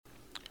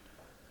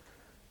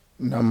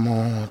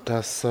Namo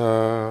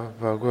tassa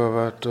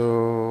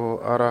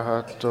bhagavato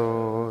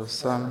arahato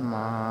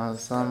samma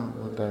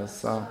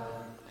sambuddhassa.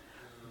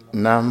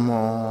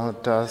 Namo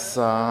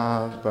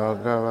tassa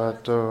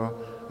bhagavato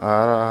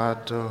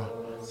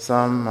arahato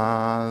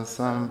samma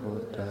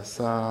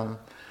sambuddhassa.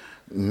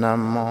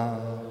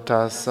 Namo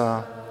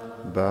tassa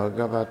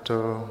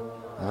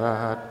bhagavato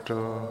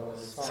arahato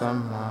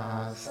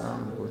samma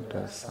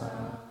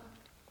sambuddhassa.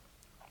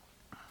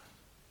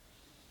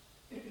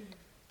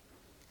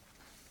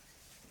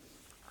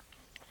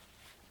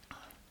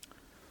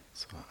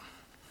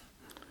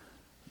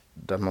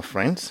 Dharma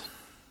friends,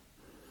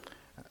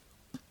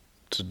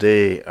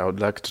 today I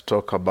would like to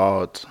talk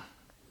about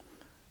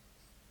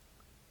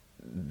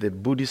the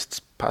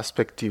Buddhist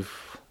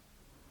perspective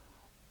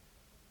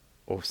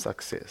of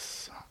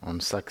success, on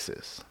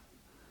success.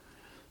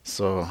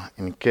 So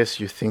in case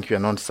you think you are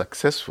not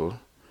successful,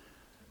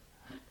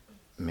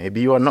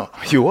 maybe you are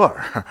not, you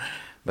are,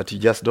 but you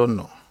just don't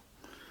know.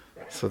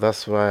 So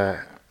that's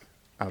why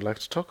I would like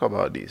to talk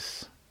about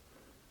this.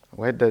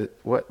 What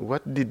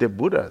did the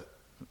Buddha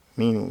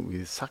mean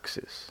with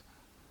success?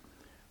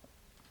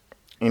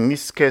 In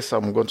this case,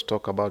 I'm going to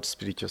talk about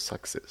spiritual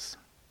success.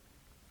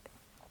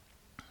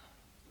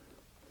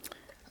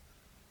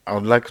 I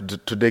would like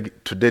to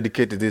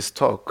dedicate this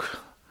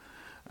talk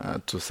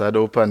to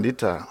Sadhu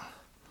Pandita.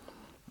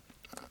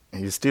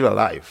 He's still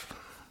alive.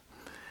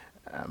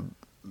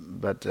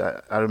 But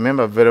I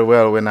remember very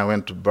well when I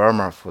went to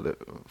Burma for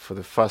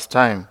the first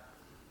time,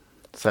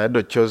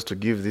 Sadhu chose to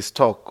give this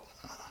talk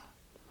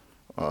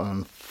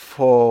on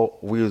 4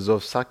 wheels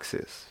of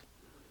success.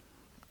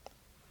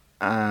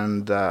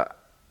 And I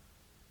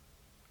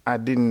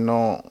didn't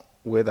know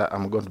whether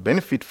I'm going to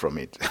benefit from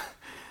it.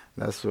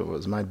 That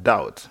was my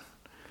doubt.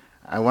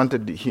 I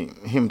wanted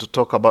him to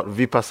talk about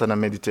Vipassana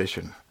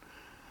meditation.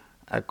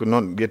 I could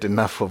not get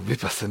enough of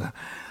Vipassana.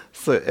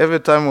 So every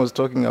time I was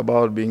talking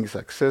about being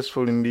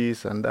successful in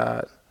this and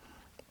that.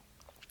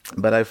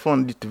 But I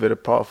found it very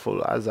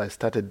powerful as I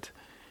started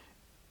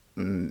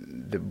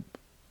the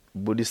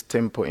Buddhist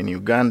temple in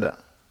Uganda.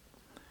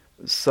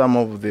 Some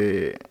of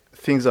the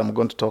things I'm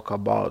going to talk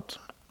about,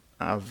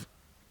 I've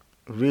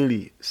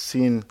really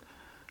seen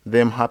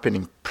them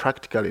happening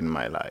practically in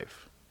my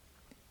life.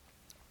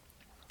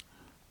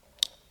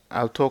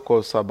 I'll talk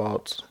also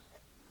about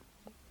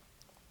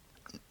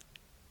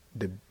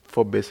the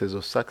 4 bases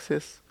of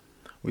success.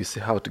 We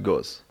see how it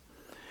goes.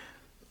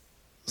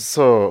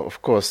 So,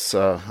 of course,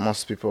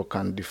 most people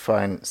can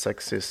define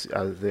success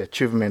as the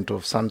achievement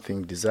of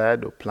something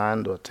desired or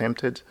planned or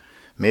attempted.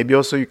 Maybe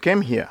also you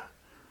came here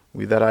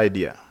with that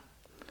idea.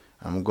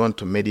 I'm going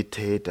to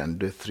meditate and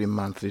do a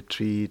 3-month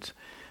retreat,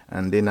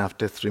 and then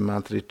after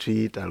 3-month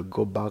retreat, I'll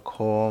go back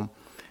home,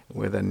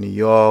 whether New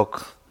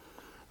York,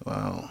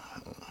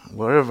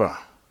 wherever,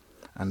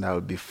 and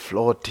I'll be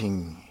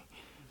floating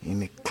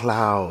in the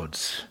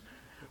clouds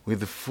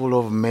with full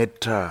of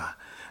metta,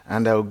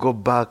 and I'll go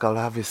back, I'll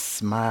have a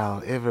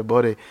smile.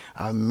 Everybody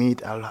I'll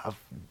meet, I'll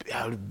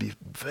be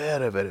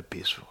very, very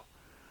peaceful.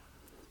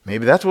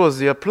 Maybe that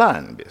was your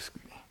plan,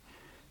 basically.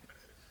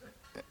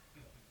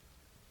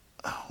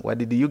 What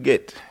did you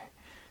get?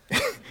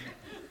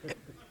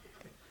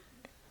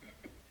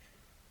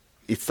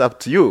 It's up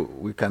to you.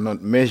 We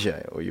cannot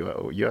measure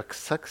your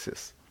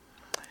success.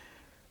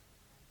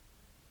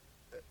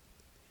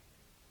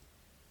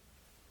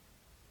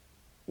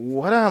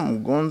 What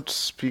I'm going to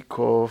speak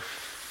of,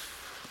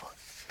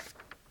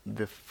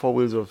 the 4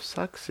 wheels of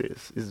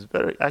success, is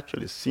very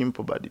actually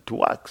simple, but it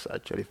works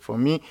actually. For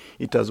me,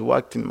 it has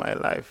worked in my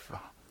life.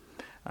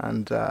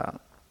 And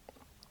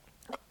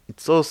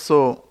it's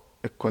also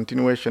a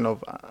continuation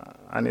of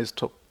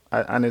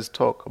Anne's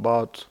talk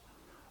about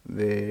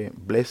the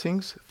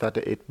blessings,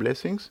 38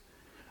 blessings.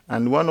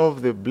 And one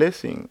of the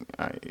blessings,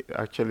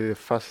 actually the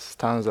first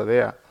stanza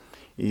there,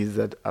 is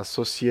that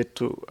associate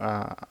to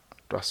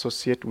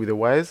associate with the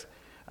wise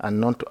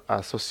and not to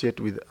associate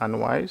with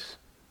unwise.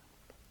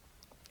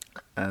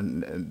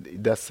 And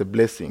that's a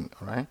blessing,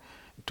 right?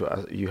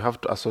 You have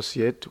to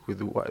associate with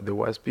the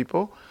wise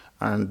people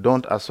and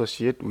don't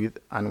associate with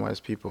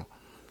unwise people.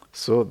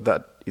 So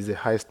that is the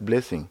highest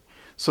blessing.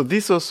 So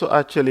this also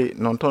actually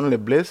not only a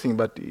blessing,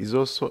 but is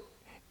also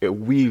a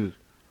wheel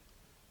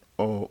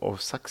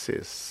of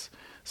success.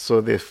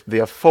 So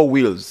there are 4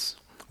 wheels.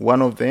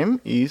 One of them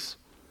is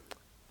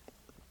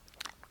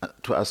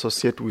to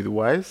associate with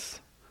wise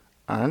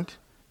and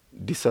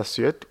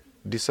disassociate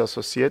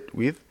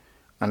with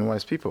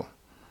unwise people.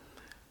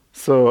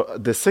 So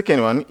the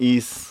second one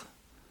is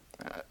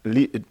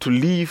to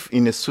live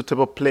in a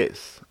suitable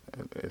place.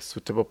 A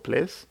suitable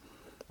place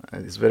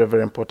is very,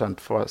 very important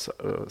for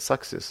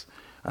success.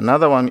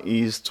 Another one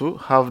is to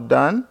have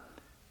done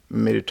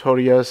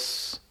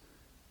meritorious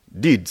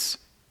deeds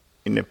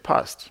in the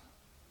past.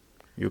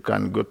 You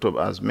can go to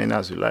as many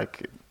as you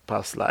like,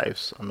 past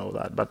lives and all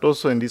that. But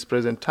also in this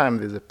present time,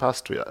 there's a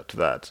past to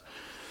that.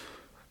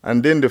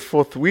 And then the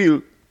 4th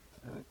wheel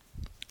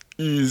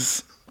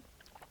is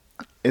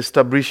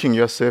establishing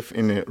yourself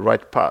in a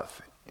right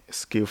path, a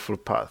skillful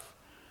path.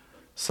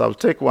 So I'll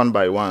take one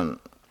by one.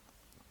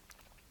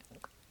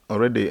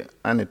 already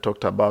Annie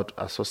talked about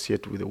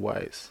associate with the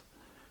wise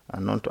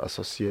and not to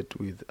associate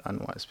with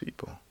unwise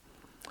people.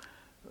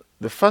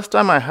 The first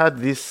time I heard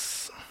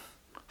this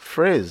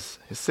phrase,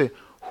 he said,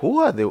 who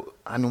are the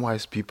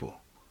unwise people?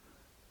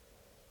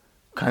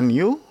 Can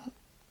you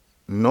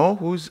know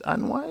who's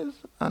unwise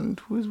and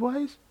who's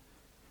wise?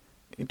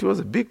 It was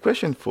a big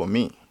question for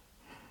me.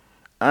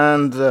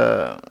 And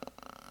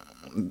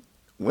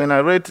when I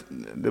read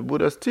the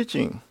Buddha's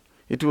teaching,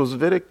 it was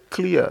very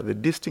clear, the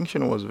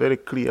distinction was very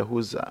clear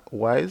who's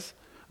wise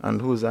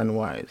and who's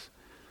unwise.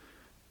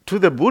 To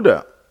the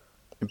Buddha,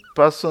 a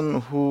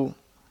person who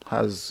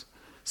has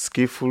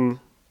skillful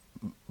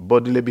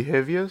bodily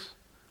behaviors,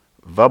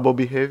 verbal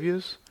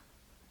behaviors,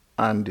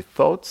 and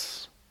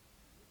thoughts,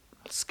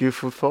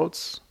 skillful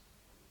thoughts,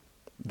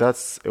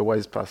 that's a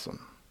wise person.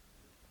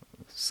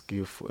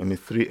 Skillful in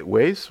 3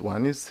 ways.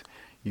 One is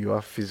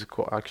your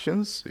physical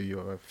actions,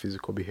 your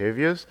physical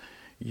behaviors,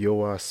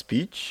 your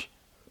speech,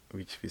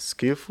 which is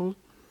skillful,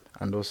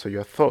 and also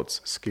your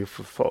thoughts,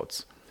 skillful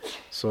thoughts.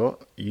 So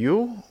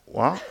you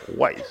are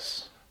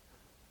wise.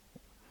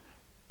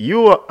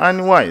 You are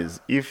unwise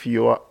if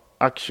your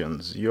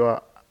actions,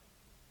 your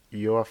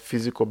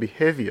physical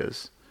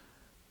behaviors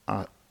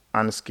are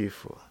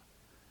unskillful.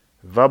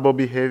 Verbal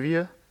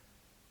behavior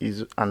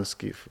is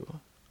unskillful,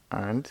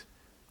 and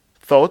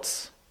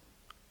thoughts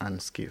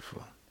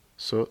unskillful.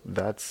 So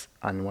that's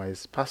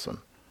unwise person.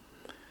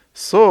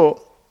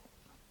 So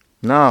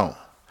now,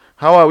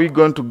 how are we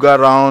going to go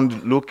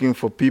around looking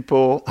for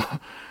people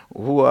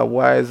who are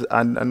wise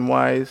and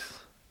unwise?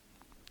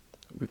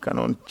 We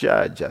cannot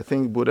judge. I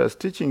think Buddha's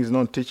teaching is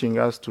not teaching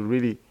us to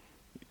really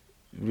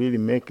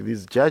make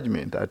this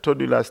judgment. I told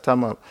you last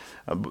time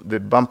the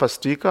bumper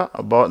sticker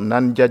about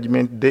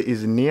non-judgment day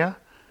is near.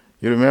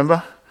 You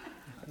remember?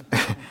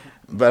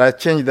 But I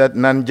changed that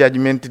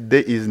non-judgment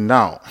day is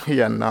now,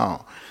 here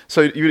now.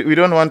 So we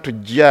don't want to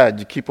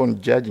judge, keep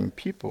on judging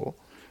people,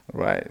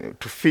 right?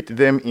 To fit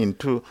them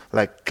into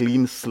like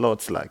clean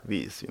slots like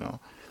this,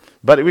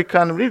 But we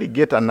can really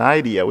get an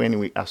idea when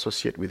we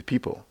associate with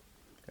people.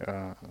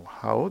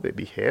 How they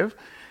behave.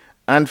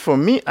 And for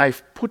me,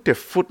 I've put a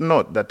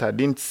footnote that I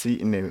didn't see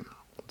in a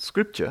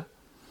scripture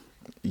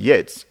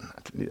yet,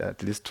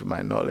 at least to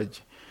my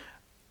knowledge.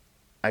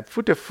 I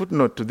put a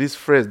footnote to this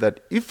phrase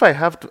that if I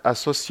have to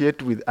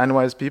associate with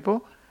unwise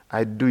people,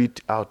 I do it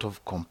out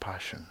of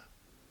compassion.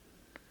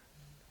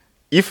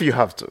 If you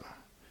have to,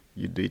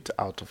 you do it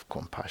out of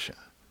compassion.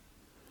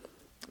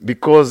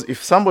 Because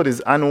if somebody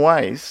is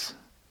unwise,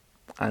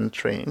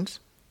 untrained,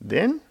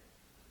 then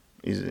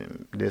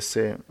they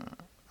say,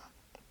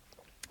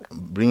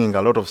 bringing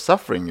a lot of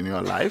suffering in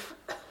your life,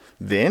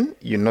 then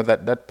you know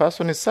that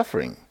person is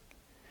suffering.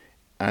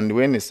 And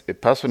when a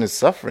person is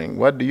suffering,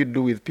 what do you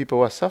do with people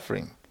who are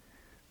suffering?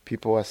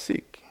 People who are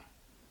sick.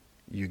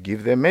 You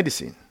give them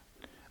medicine.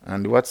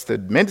 And what's the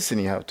medicine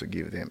you have to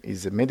give them?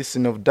 Is the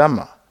medicine of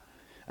Dhamma.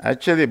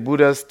 Actually,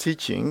 Buddha's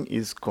teaching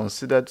is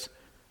considered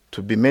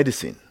to be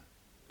medicine.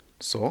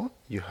 So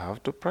you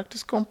have to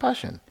practice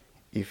compassion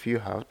if you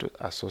have to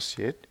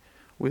associate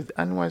with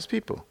unwise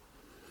people.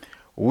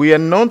 We are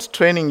not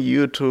training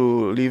you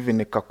to live in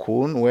a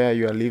cocoon where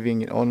you are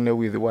living only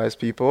with wise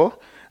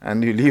people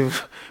and you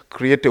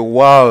create a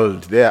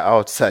world there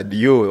outside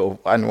you of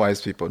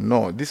unwise people.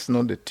 No, this is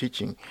not the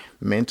teaching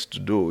meant to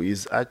do.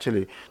 Is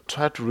actually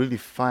try to really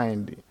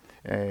find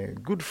a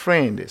good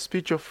friend, a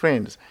spiritual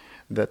friends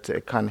that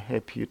can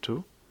help you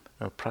to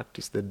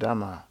practice the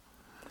Dhamma.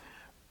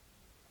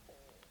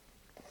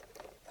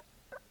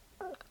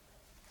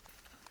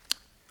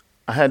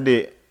 I had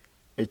a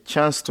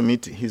chance to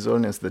meet His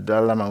Holiness the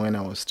Dalai Lama when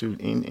I was still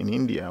in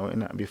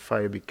India, before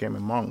I became a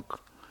monk.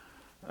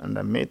 And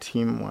I met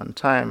him one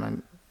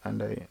time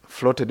and I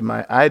floated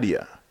my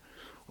idea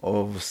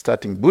of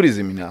starting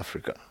Buddhism in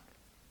Africa.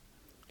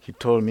 He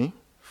told me,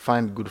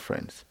 find good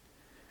friends.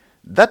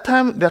 That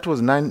time, that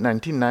was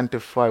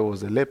 1995, I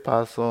was a lay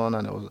person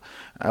and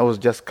I was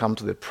just come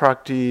to the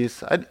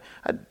practice.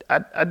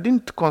 I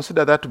didn't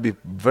consider that to be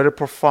very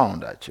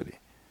profound, actually.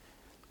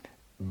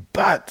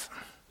 But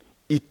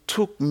it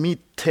took me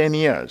 10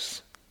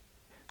 years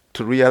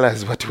to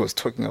realize what he was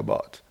talking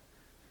about.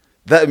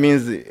 That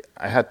means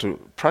I had to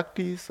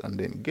practice and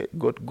then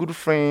got good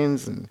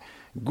friends and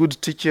good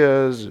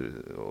teachers,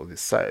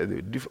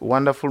 the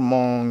wonderful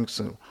monks,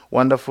 and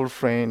wonderful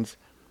friends.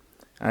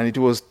 And it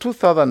was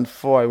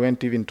 2004 I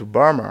went even to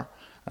Burma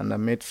and I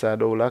met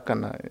Sayadaw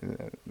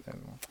Lakana.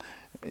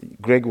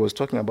 Greg was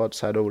talking about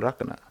Sayadaw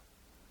Lakana.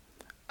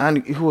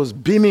 And he was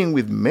beaming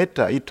with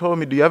metta. He told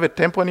me, do you have a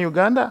temple in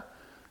Uganda?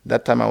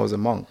 That time I was a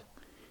monk.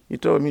 He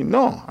told me,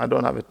 no, I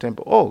don't have a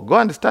temple. Oh, go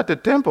and start a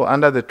temple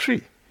under the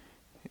tree.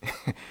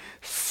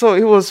 So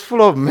he was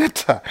full of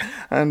metta.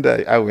 And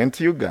I went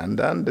to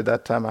Uganda, and at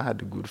that time I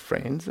had good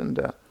friends, and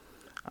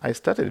I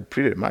started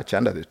pretty much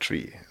under the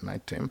tree, my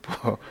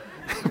temple,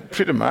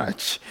 pretty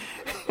much.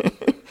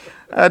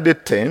 I had a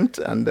tent,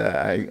 and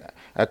I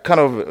kind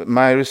of,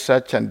 my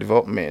research and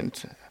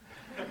development,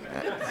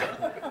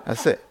 I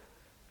said,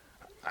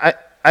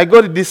 I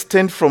got this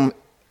tent from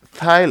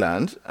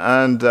Thailand,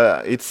 and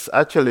it's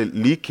actually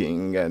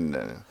leaking,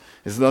 and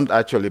it's not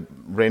actually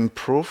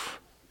rainproof.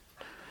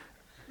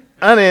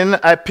 And then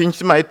I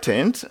pinched my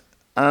tent,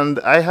 and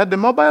I had a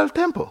mobile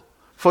temple.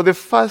 For the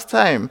first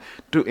time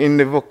in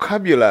the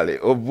vocabulary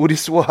of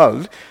Buddhist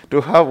world,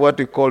 to have what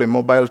we call a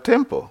mobile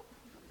temple.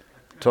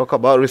 Talk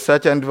about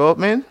research and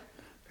development.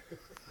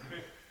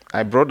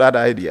 I brought that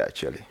idea,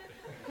 actually.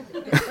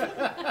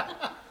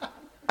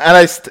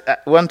 And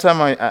one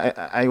time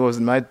I was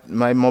in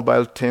my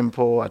mobile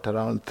temple at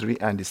around 3,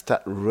 and it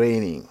started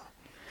raining.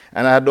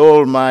 And I had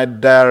all my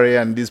diary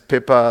and these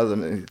papers.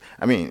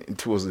 I mean,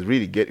 it was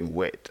really getting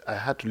wet. I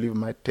had to leave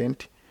my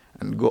tent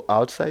and go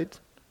outside.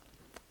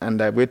 And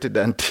I waited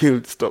until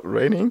it stopped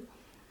raining.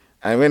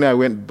 And when I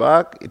went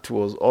back, it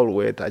was all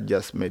wet. I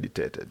just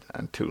meditated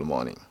until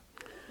morning.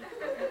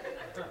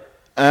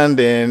 And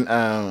then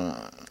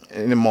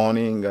in the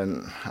morning,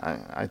 and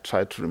I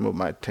tried to remove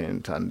my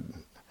tent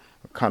and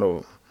kind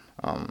of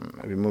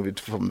remove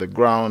it from the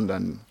ground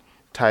and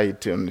tie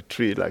it on the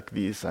tree like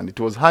this. And it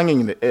was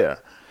hanging in the air.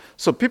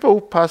 So people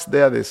who passed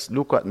there, they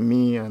look at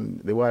me and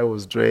the way I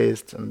was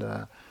dressed, and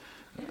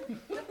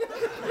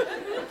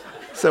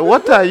say,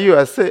 "What are you?"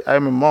 I say,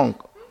 "I'm a monk."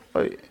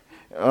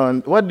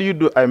 And what do you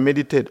do? I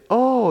meditate.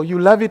 "Oh, you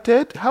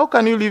levitate? How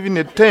can you live in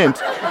a tent?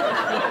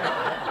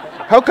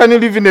 How can you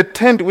live in a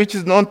tent which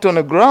is not on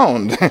the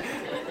ground?"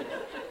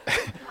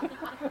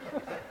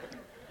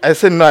 I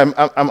said, "No,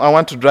 I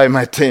want to dry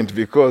my tent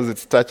because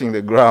it's touching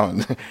the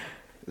ground."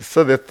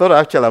 So they thought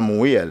actually I'm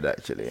weird,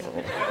 actually.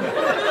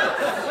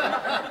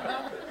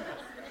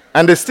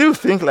 And they still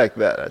think like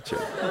that,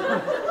 actually.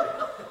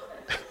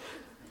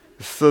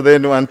 So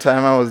then one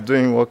time I was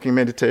doing walking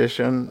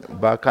meditation,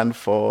 back and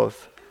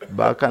forth,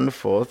 back and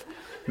forth.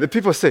 The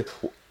people say,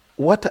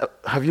 "What,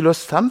 have you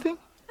lost something?"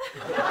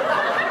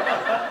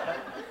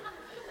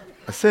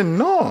 I said,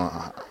 "No,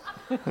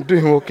 I'm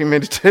doing walking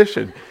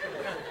meditation."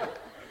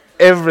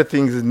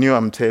 Everything is new,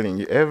 I'm telling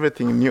you.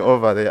 Everything new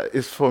over there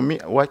is for me.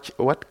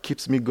 What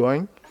keeps me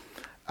going?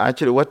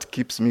 Actually, what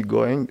keeps me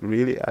going,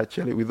 really,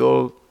 actually, with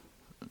all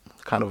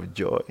kind of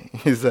joy,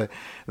 is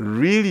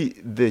really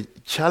the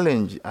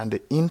challenge and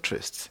the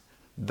interest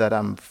that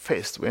I'm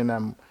faced when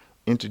I'm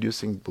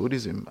introducing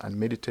Buddhism and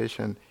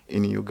meditation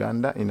in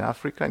Uganda, in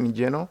Africa in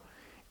general.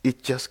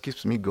 It just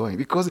keeps me going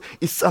because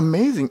it's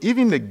amazing.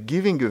 Even the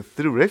giving the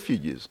 3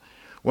 refugees.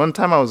 One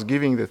time I was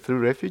giving the 3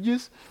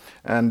 refugees,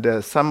 and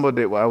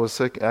somebody,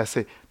 I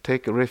say,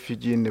 take a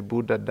refugee in the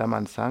Buddha, Dhamma,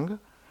 and Sangha.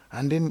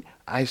 And then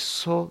I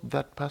saw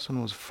that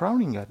person was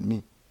frowning at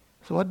me.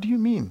 So what do you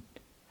mean?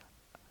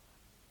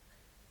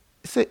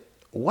 I say,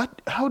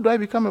 "What? How do I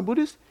become a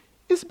Buddhist?"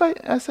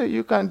 I say,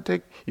 you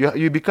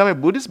become a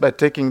Buddhist by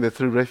taking the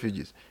 3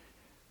 refugees.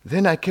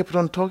 Then I kept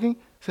on talking.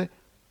 Say,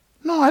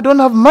 "No, I don't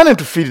have money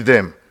to feed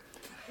them."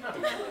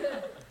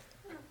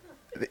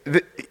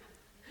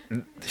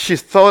 She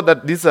thought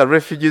that these are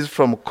refugees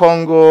from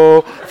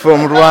Congo,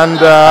 from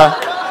Rwanda.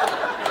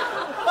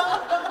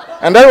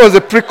 And that was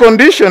a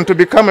precondition to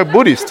become a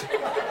Buddhist.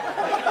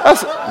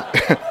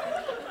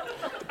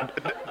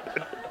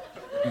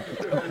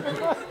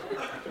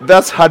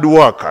 That's hard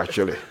work,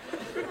 actually.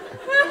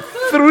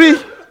 3,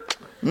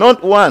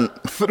 not 1,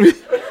 3.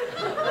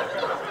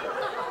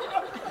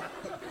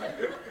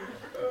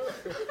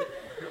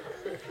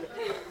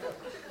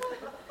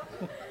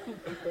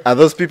 Are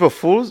those people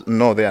fools?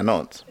 No, they are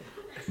not.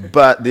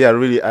 But they are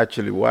really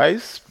actually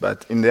wise,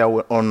 but in their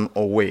own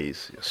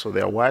ways. So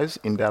they are wise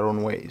in their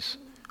own ways,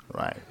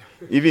 right?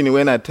 Even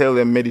when I tell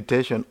them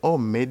meditation, "Oh,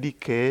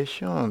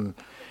 medication.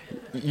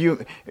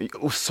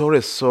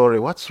 Sorry,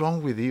 what's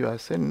wrong with you?" I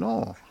say,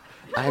 "No,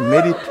 I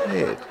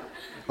meditate."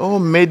 "Oh,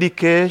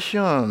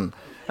 medication."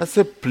 I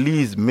say,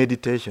 "Please,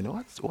 meditation."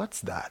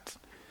 What's that?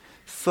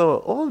 So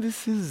all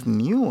this is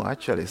new,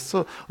 actually.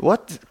 So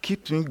what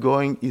keeps me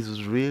going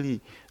is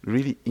really,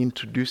 really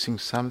introducing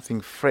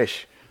something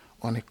fresh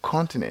on a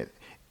continent.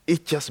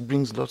 It just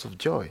brings lots of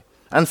joy.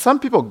 And some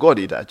people got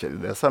it, actually.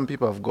 There are some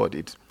people who have got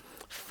it,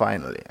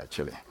 finally,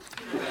 actually.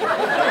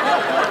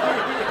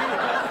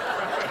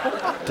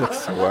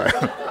 Takes a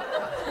while.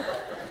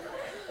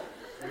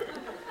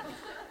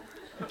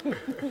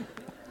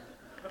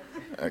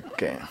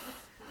 Okay.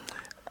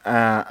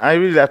 I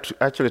really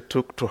actually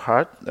took to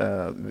heart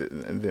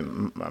the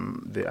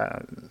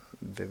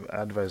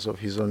advice of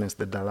His Holiness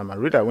the Dalai Lama.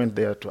 Really, I went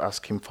there to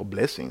ask him for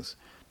blessings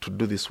to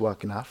do this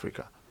work in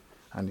Africa.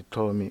 And he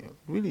told me,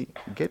 really,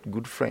 get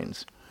good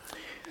friends.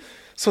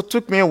 So it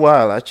took me a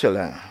while,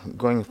 actually,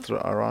 going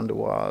around the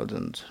world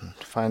and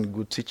find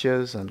good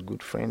teachers and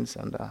good friends.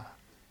 And I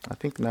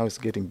think now it's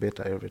getting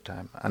better every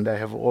time. And I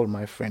have all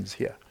my friends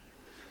here.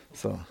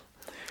 So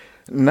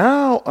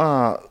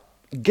now,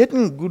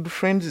 getting good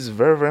friends is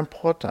very, very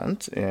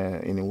important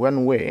in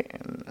one way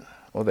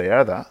or the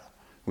other.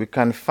 We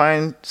can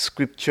find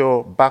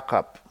scripture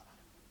backup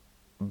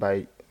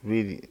by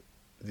really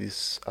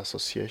this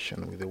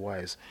association with the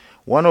wise.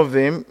 One of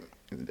them,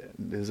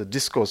 there's a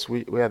discourse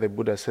where the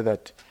Buddha said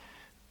that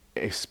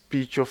a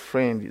spiritual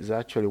friend is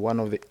actually one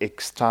of the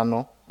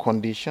external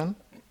conditions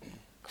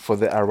for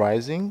the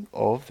arising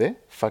of the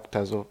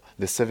factors of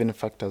the 7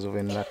 factors of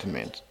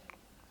enlightenment.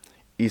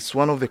 It's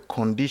one of the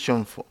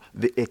conditions, for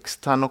the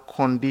external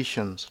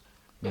conditions,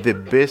 the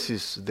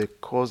basis, the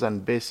cause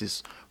and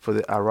basis for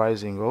the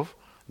arising of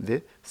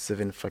the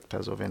 7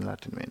 factors of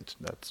enlightenment.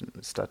 That's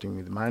starting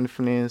with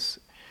mindfulness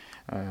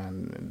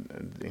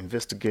and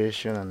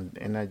investigation and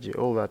energy,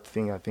 all that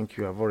thing. I think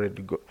you have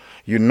already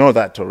you know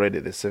that already,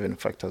 the 7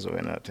 factors of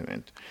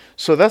enlightenment.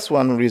 So that's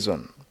one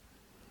reason.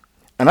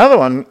 Another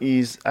one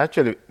is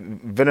actually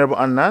Venerable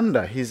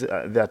Ananda. He's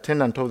the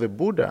attendant of the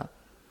Buddha,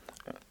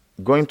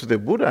 going to the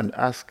Buddha and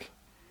ask,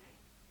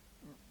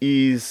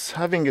 is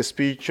having a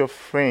spiritual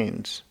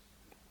friend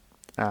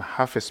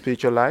have a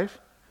spiritual life?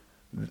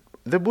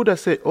 The Buddha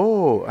said,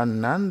 oh,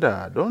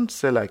 Ananda, don't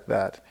say like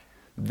that.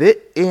 The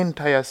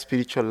entire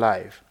spiritual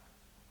life,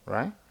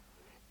 right?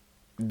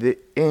 The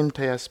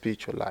entire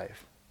spiritual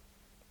life,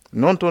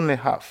 not only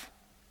half.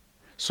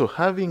 So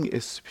having a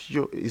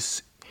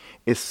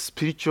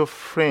spiritual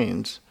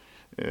friend,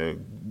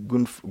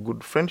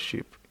 good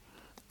friendship,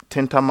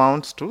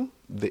 tantamounts to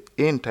the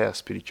entire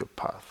spiritual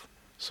path.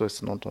 So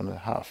it's not only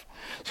half.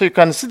 So you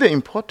can see the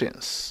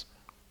importance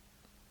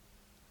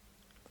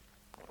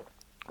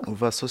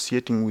of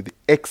associating with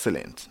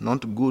excellent,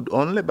 not good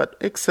only, but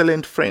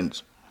excellent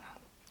friends.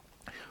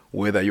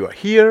 Whether you are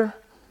here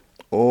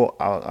or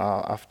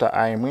after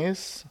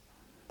IMS,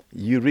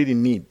 you really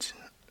need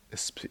a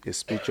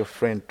spiritual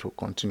friend to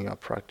continue your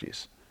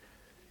practice.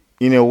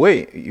 In a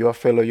way, your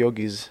fellow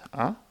yogis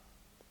are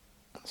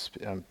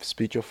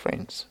spiritual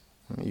friends.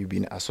 You've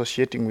been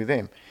associating with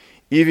them.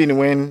 Even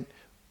when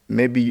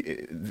maybe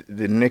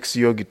the next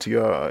yogi to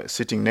you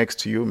sitting next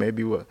to you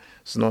maybe was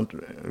not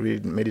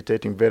really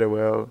meditating very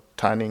well,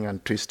 turning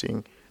and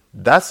twisting,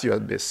 that's your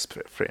best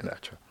friend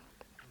actually.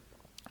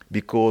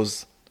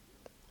 Because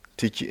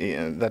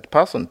that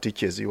person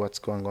teaches you what's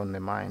going on in the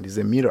mind. Is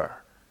a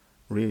mirror,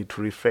 really,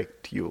 to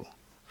reflect you,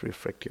 to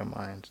reflect your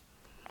mind.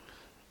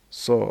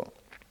 So,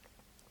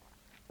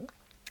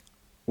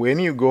 when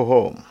you go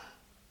home,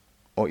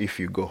 or if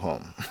you go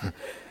home,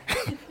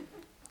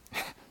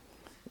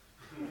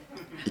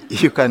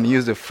 you can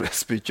use a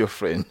spiritual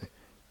friend.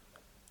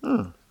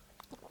 You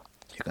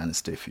can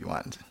stay if you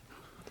want.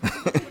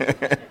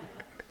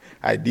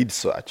 I did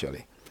so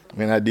actually.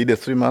 When I did a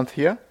 3-month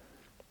here,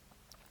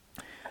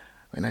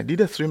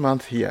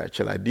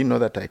 actually, I didn't know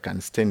that I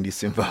can stay in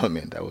this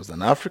environment. I was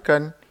an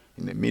African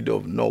in the middle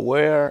of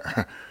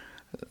nowhere.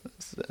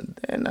 So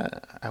then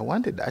I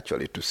wanted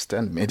actually to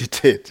stand and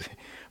meditate,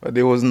 but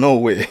there was no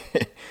way.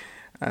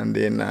 And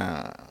then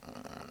I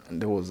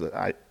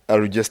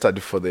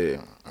registered for the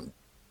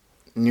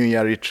New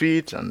Year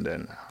retreat, and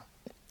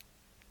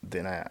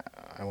then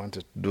I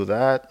wanted to do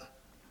that.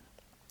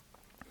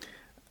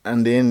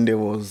 And then there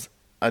was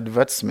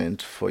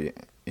advertisement for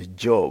a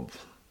job,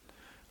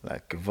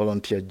 like a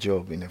volunteer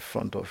job in a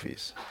front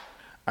office.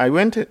 I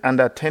went and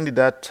attended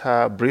that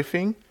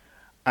briefing.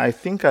 I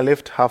think I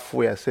left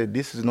halfway. I said,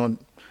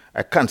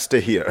 I can't stay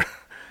here.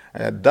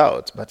 I had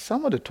doubt. But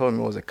somebody told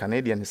me it was a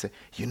Canadian. He said,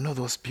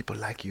 those people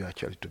like you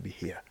actually to be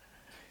here.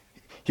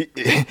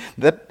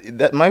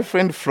 That my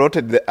friend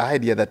floated the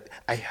idea that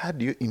I had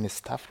you in a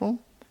staff room,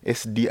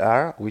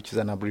 SDR, which is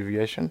an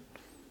abbreviation.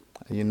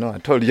 I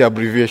told you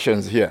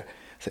abbreviations here.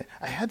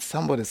 I had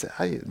somebody say,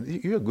 "Hey,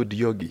 you're a good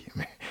yogi.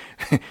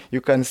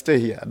 You can stay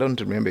here." I don't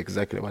remember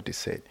exactly what he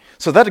said.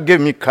 So that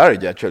gave me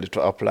courage actually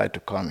to apply to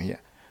come here.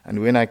 And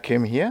when I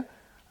came here,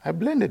 I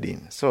blended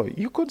in. So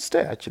you could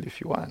stay actually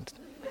if you want.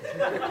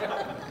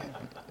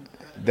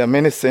 There are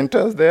many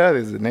centers there.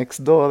 There's the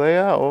next door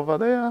there, over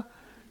there.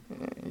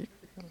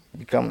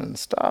 You come and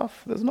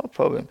stuff. There's no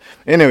problem.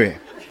 Anyway,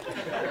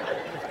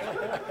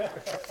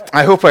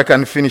 I hope I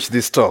can finish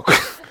this talk.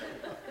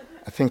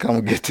 I think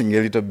I'm getting a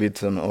little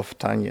bit off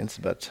tangents,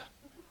 but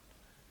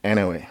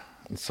anyway,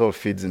 it all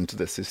feeds into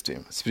the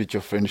system.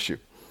 Spiritual friendship.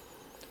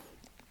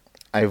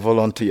 I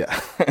volunteer.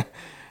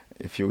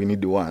 If we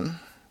need one,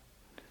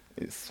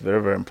 it's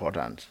very, very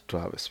important to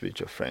have a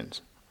spiritual friend.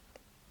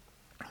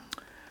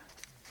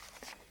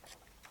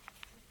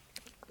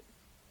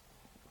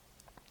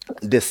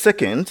 The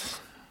second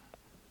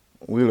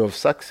will of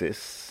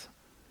success,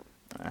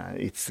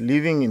 it's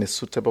living in a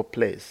suitable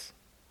place.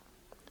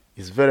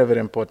 It's very, very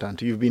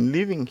important. You've been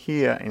living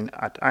here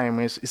at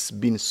IMS. It's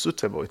been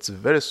suitable. It's a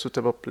very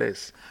suitable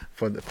place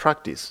for the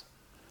practice.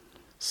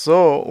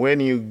 So when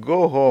you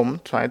go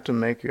home, try to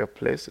make your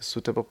place a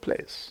suitable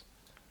place.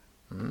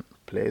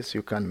 Place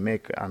you can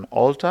make an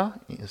altar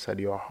inside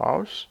your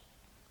house,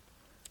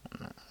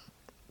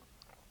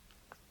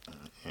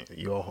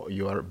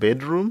 your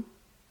bedroom.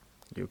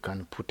 You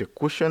can put a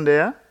cushion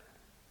there.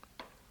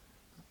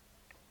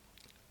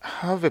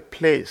 Have a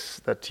place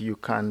that you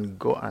can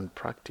go and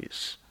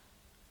practice.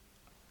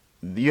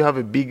 You have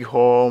a big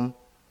home,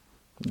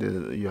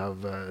 you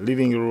have a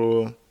living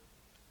room.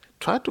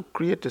 Try to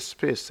create a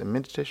space, a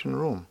meditation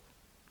room,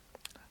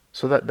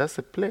 so that's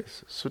a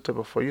place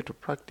suitable for you to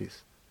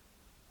practice.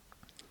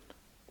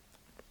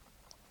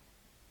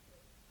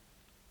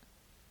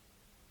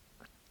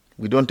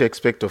 We don't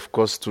expect, of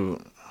course,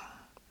 to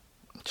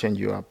change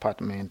your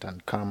apartment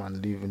and come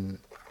and live in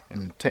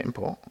a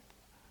temple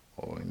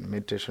or in a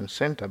meditation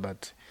center,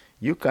 but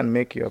you can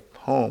make your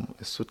home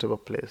a suitable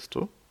place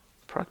to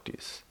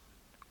practice.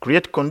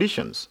 Create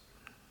conditions.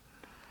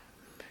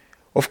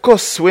 Of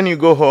course, when you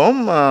go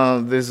home,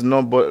 there's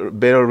no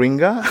bell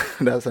ringer.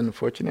 That's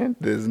unfortunate.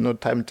 There's no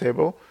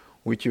timetable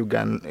which you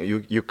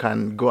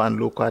can go and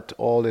look at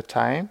all the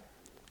time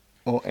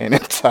or any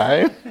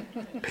time,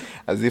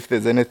 as if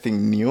there's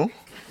anything new.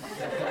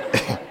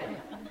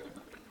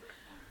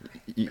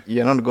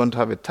 You're not going to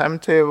have a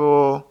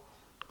timetable,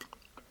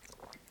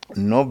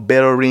 no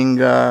bell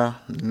ringer,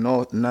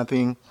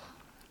 nothing.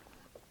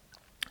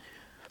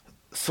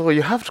 So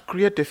you have to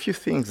create a few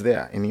things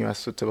there in your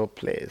suitable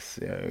place.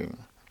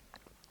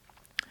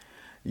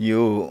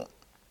 You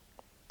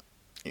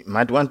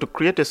might want to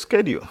create a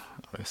schedule,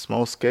 a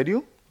small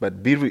schedule,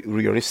 but be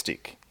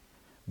realistic.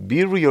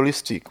 Be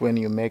realistic when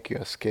you make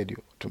your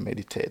schedule to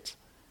meditate.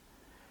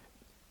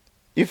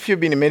 If you've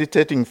been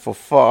meditating for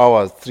 4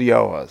 hours, 3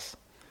 hours,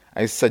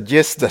 I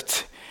suggest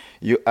that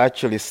you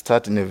actually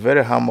start in a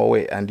very humble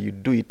way and you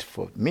do it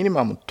for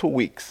minimum 2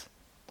 weeks.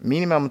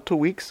 Minimum 2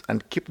 weeks,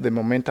 and keep the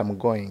momentum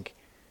going.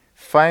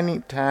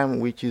 Finding time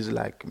which is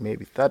like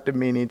maybe 30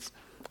 minutes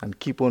and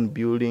keep on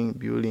building.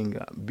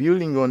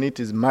 Building on it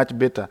is much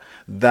better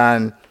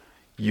than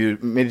you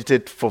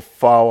meditate for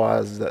 4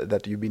 hours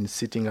that you've been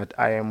sitting at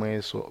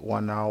IMS, or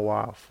 1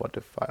 hour,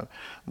 45.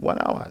 1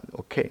 hour,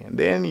 okay. And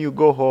then you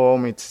go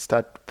home, it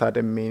starts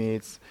 30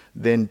 minutes,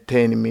 then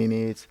 10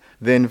 minutes,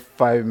 then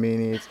 5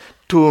 minutes,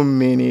 2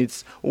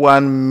 minutes,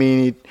 1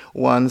 minute,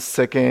 1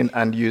 second,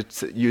 and you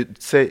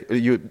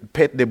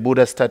pet the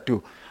Buddha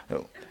statue.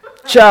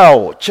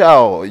 Ciao.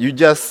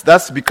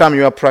 That's become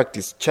your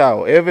practice.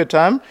 Ciao. Every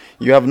time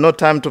you have no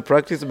time to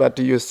practice, but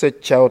you say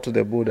ciao to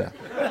the Buddha.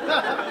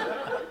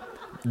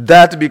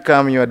 That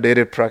become your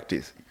daily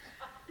practice.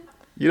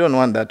 You don't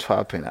want that to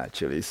happen,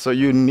 actually. So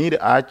you need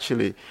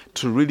actually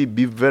to really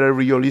be very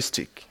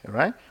realistic,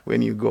 right?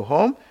 When you go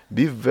home,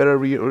 be very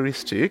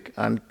realistic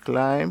and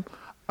climb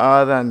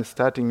other than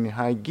starting in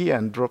high gear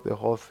and drop the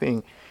whole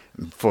thing.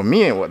 For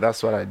me,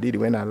 that's what I did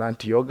when I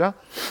learned yoga.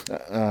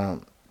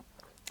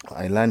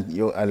 I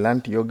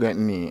learned yoga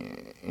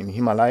in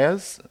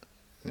Himalayas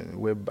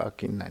way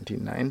back in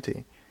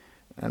 1990.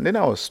 And then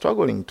I was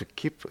struggling to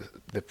keep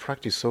the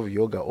practice of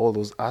yoga, all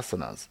those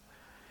asanas.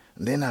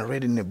 And then I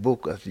read in a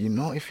book that,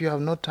 if you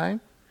have no time,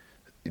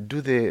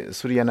 do the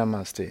Surya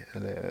Namaste,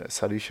 the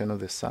salutation of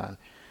the sun.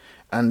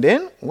 And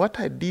then what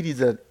I did is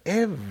that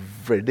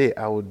every day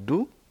I would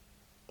do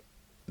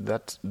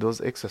those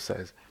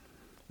exercises.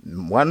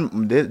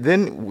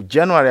 Then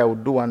January I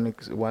would do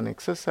one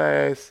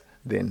exercise.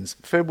 Then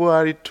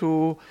February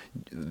 2,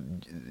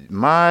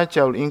 March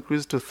I will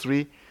increase to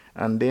 3,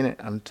 and then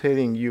I'm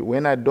telling you,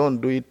 when I don't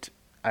do it,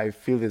 I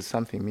feel there's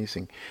something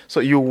missing.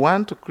 So you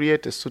want to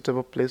create a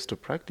suitable place to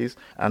practice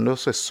and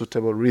also a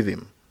suitable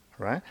rhythm,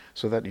 right?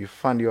 So that you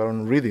find your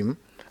own rhythm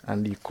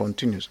and you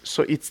continue.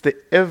 So it's the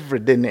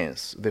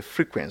everydayness, the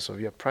frequency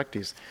of your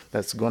practice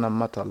that's going to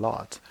matter a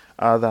lot,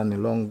 other than a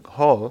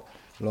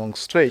long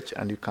stretch,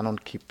 and you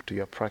cannot keep to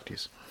your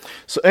practice.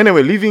 So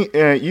anyway,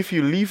 if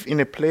you live in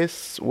a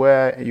place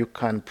where you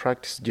can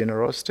practice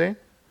generosity,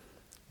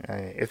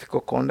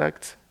 ethical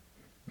conduct,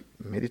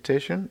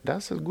 meditation,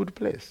 that's a good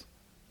place.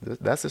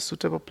 That's a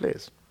suitable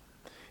place.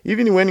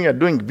 Even when you are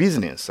doing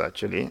business,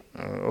 actually,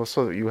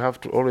 also you have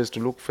to always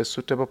look for a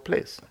suitable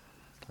place.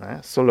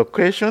 Right? So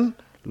location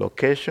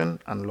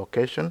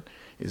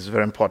is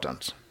very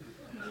important.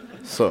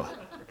 So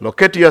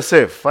locate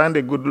yourself. Find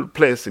a good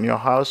place in your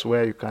house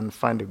where you can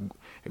find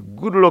a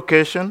good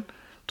location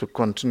to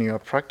continue your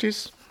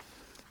practice.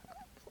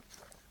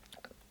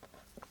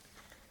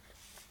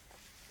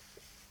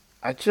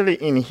 Actually,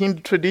 in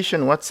Hindu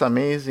tradition, what's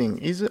amazing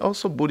is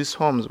also Buddhist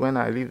homes. When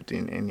I lived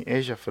in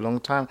Asia for a long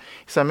time,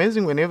 it's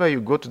amazing whenever you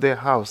go to their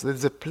house,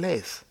 there's a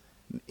place.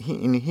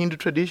 In Hindu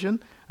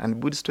tradition and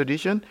Buddhist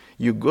tradition,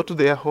 you go to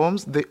their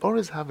homes, they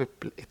always have a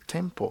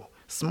temple,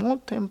 small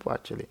temple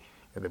actually.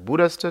 The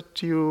Buddha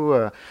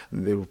statue,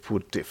 they will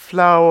put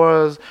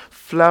flowers.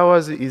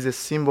 Flowers is a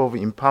symbol of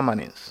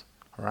impermanence,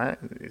 right?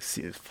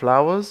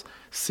 Flowers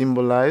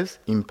symbolize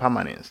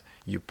impermanence.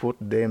 You put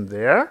them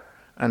there,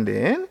 and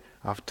then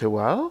after a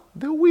while,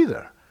 they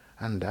wither.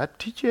 And that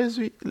teaches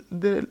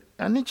the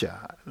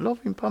anicca, law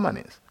of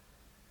impermanence.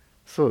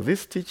 So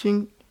this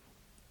teaching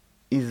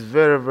is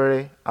very,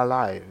 very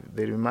alive.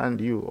 They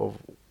remind you of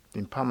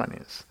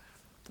impermanence.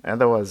 In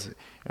other words,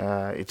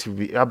 it will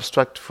be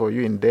abstract for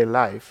you in daily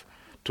life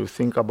to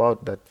think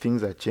about that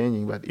things are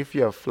changing. But if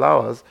you have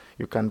flowers,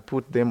 you can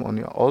put them on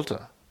your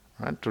altar,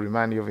 right, to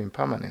remind you of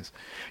impermanence.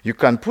 You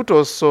can put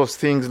also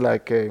things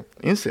like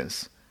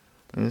incense.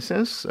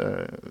 Incense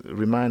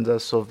reminds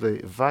us of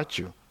the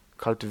virtue,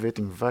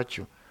 cultivating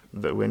virtue.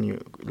 That when you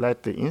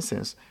light the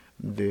incense,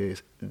 the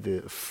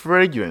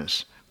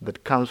fragrance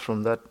that comes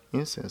from that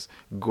incense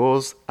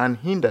goes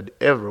unhindered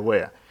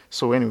everywhere.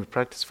 So when we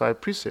practice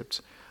 5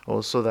 precepts,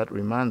 also that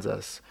reminds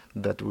us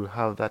that we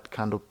have that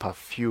kind of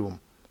perfume,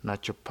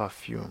 natural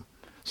perfume.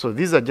 So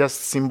these are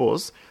just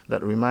symbols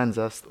that reminds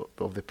us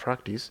of the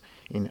practice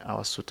in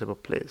our suitable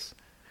place.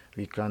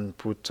 We can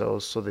put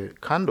also the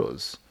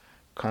candles.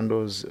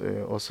 Candles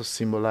also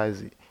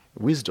symbolize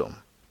wisdom.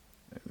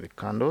 The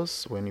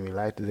candles, when we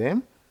light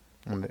them,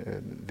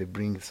 they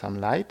bring some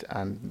light,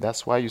 and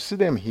that's why you see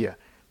them here.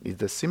 It's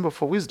the symbol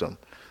for wisdom.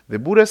 The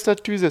Buddha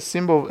statue is a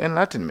symbol of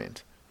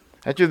enlightenment.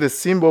 Actually, the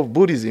symbol of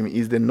Buddhism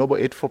is the Noble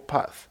Eightfold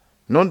Path,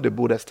 not the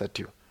Buddha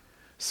statue.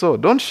 So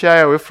don't shy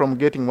away from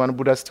getting one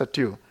Buddha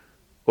statue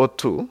or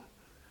two.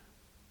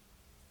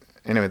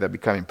 Anyway, they're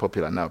becoming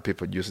popular now.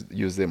 People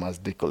use them as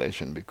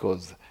decoration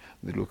because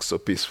they look so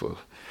peaceful.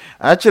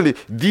 Actually,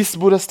 this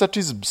Buddha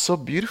statue is so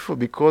beautiful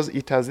because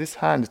it has this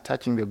hand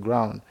touching the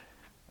ground,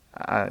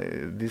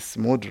 this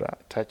mudra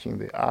touching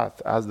the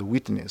earth as the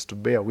witness, to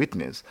bear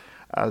witness,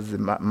 as the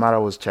Mara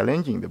was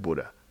challenging the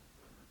Buddha.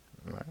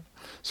 Right?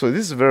 So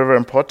this is very, very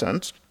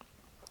important.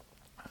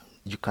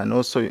 You can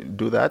also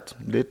do that.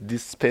 Let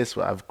this space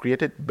where I've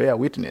created bear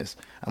witness.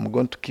 I'm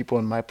going to keep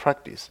on my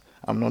practice.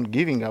 I'm not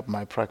giving up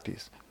my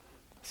practice.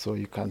 So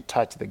you can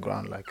touch the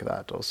ground like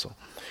that also.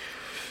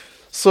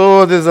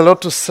 So there's a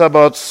lot to say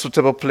about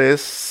suitable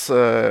place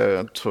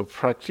to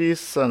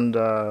practice, and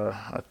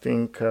I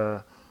think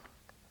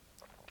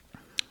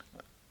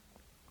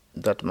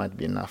that might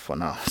be enough for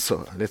now.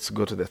 So let's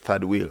go to the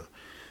third wheel.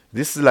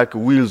 This is like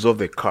wheels of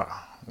the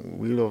car.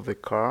 Wheel of the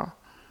car,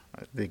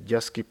 they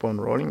just keep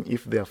on rolling.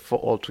 If they are four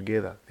all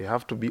together, they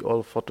have to be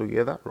all four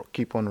together,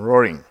 keep on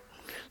roaring.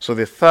 So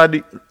the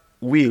third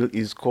wheel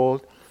is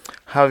called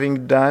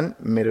having done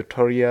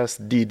meritorious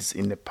deeds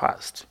in the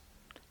past.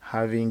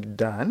 Having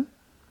done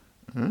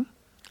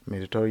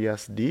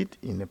meritorious deed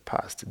in the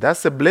past.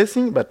 That's a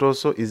blessing, but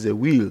also is a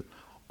wheel,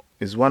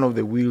 is one of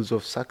the wheels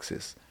of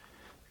success.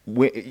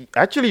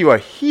 Actually, you are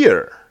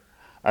here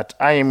at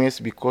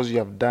IMS because you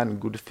have done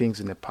good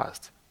things in the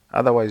past.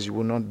 Otherwise, you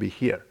will not be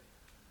here.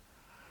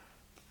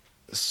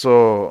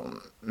 So,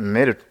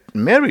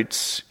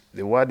 merits,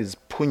 the word is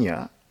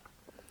punya.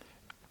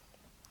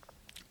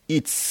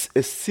 It's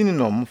a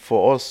synonym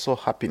for also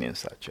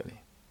happiness, actually.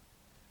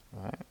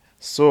 Right?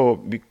 So,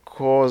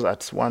 because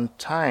at one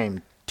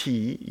time,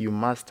 you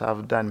must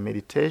have done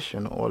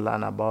meditation or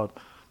learn about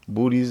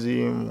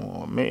Buddhism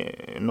or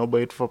Noble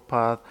Eightfold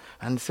Path,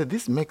 and say,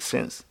 this makes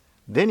sense.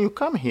 Then you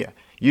come here.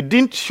 You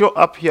didn't show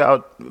up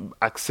here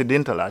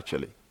accidental,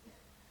 actually.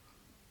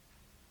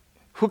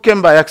 Who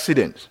came by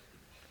accident?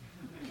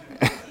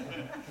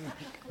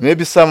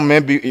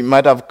 Maybe you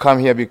might have come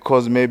here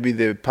because maybe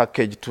the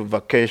package to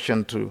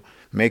vacation to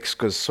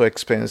Mexico is so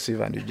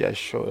expensive and you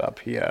just showed up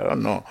here. I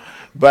don't know.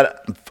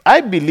 But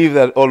I believe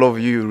that all of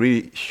you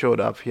really showed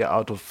up here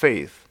out of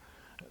faith.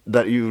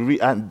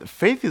 And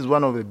faith is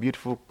one of the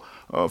beautiful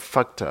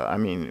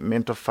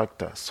mental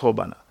factor,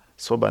 sobhana.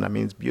 Sobhana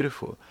means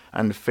beautiful,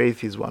 and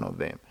faith is one of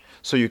them.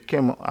 So you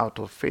came out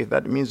of faith.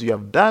 That means you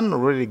have done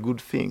already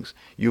good things.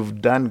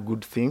 You've done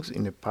good things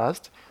in the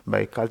past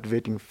by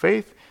cultivating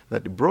faith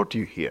that brought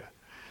you here.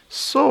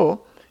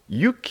 So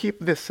you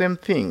keep the same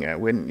thing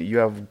when you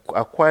have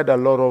acquired a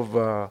lot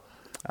of,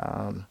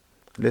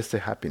 let's say,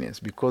 happiness,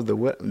 because the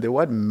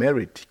word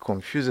merit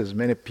confuses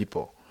many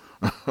people.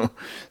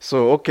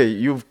 So, okay,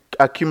 you've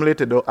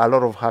accumulated a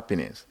lot of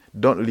happiness.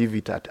 Don't leave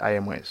it at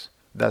IMS.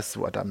 That's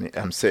what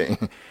I'm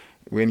saying.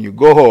 When you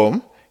go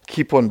home,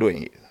 keep on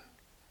doing it.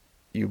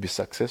 You'll be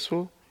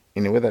successful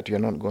in a way that you're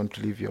not going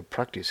to leave your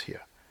practice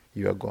here.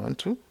 You are going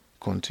to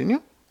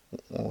continue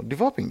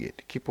developing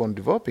it. Keep on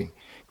developing.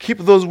 Keep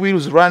those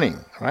wheels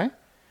running, right?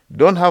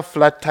 Don't have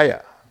flat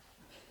tire.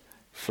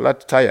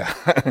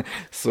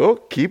 So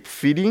keep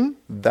feeding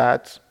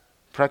that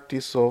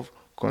practice of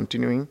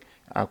continuing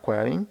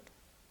acquiring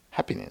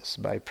happiness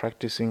by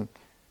practicing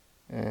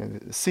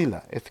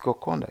sila, ethical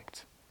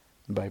conduct,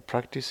 by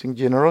practicing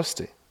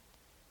generosity.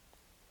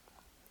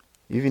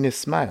 Even a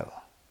smile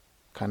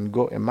can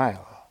go a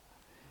mile.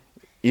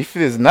 If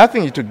there's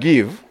nothing to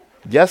give,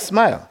 just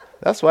smile.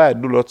 That's why I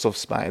do lots of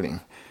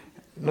smiling.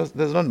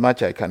 There's not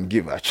much I can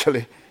give,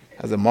 actually,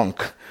 as a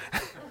monk.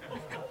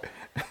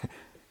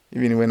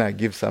 Even when I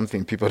give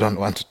something, people don't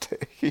want to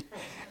take it.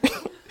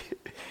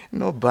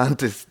 No,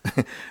 Bhante,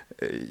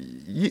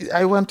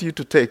 I want you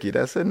to take it.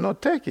 I said, no,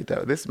 take it.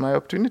 This is my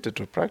opportunity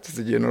to practice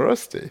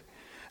generosity.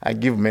 I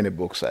give many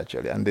books,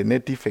 actually, and the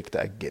net effect,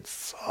 I get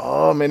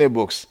so many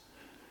books.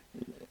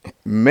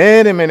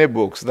 Many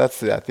books.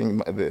 That's, I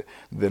think,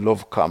 the law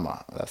of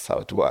karma. That's how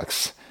it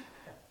works.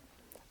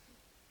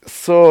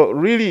 So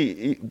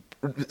really,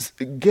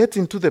 get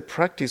into the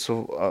practice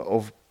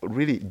of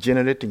really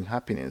generating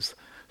happiness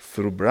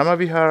through Brahma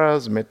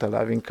Viharas, metta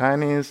loving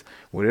kindness,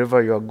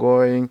 wherever you are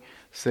going.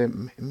 Say,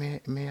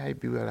 may I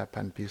be well up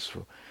and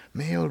peaceful.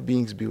 May all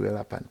beings be well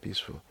up and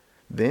peaceful.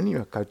 Then you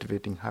are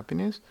cultivating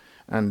happiness,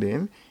 and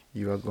then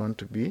you are going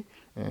to be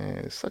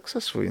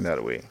successful in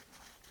that way.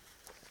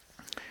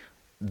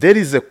 There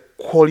is a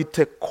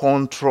quality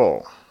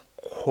control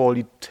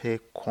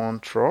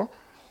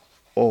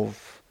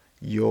of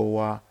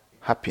your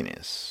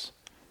happiness.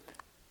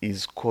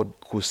 Is called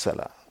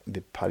kusala.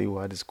 The Pali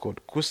word is called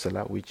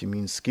kusala, which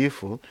means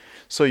skillful.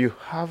 So you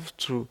have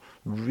to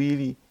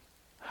really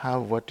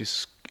have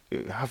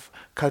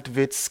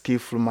cultivate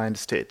skillful mind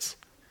states.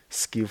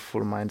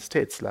 Skillful mind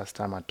states. Last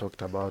time I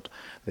talked about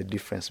the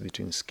difference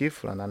between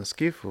skillful and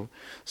unskillful.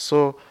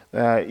 So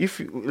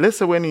let's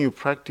say when you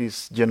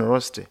practice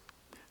generosity,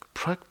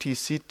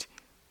 practice it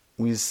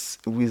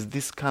with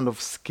this kind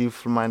of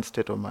skillful mind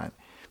state of mind.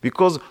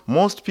 Because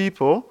most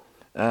people,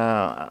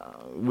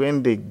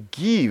 when they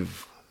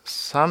give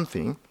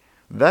something,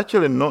 they're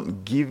actually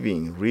not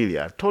giving really.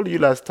 I told you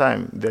last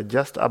time, they're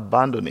just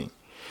abandoning.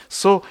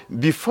 So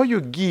before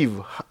you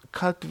give,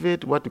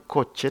 cultivate what we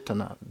call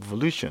chetana,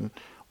 volition.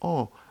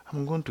 Oh,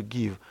 I'm going to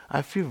give.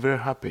 I feel very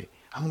happy.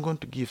 I'm going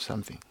to give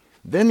something.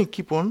 Then you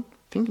keep on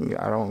thinking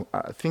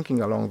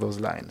along those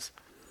lines.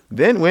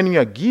 Then when you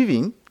are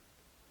giving,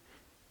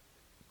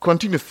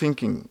 continue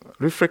thinking,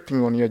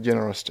 reflecting on your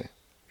generosity.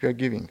 You are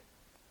giving.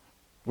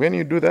 When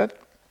you do that,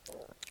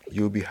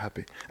 you'll be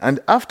happy. And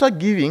after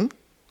giving,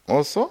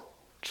 also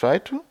try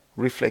to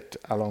reflect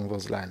along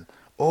those lines.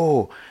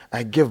 Oh,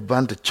 I gave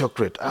Bhante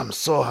chocolate. I'm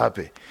so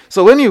happy.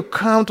 So when you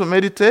come to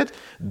meditate,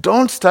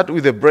 don't start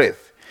with the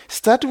breath.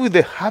 Start with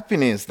the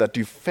happiness that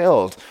you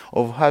felt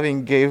of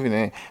having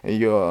given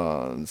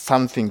your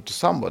something to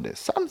somebody.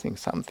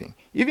 Something.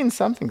 Even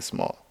something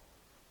small.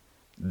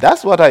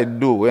 That's what I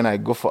do when I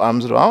go for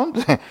arms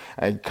round.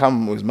 I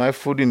come with my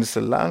food in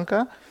Sri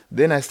Lanka.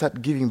 Then I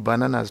start giving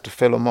bananas to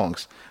fellow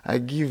monks. I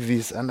give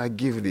this and I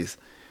give this.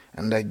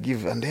 And I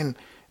give. And then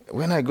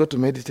when I go to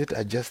meditate,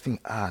 I just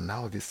think,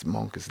 now this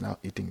monk is now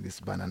eating this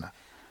banana.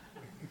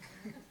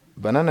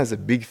 Banana is a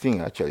big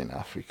thing actually in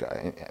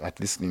Africa, at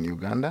least in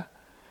Uganda.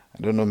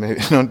 I don't know, maybe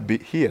not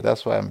big here.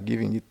 That's why I'm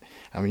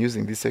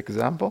using this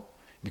example.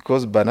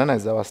 Because banana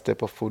is our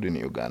staple food in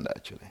Uganda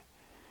actually.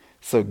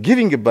 So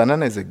giving a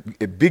banana is a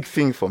big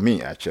thing for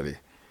me, actually.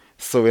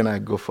 So when I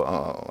go for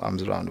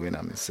arms round when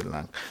I'm in Sri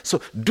Lanka. So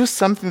do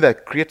something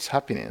that creates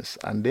happiness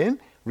and then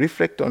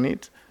reflect on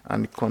it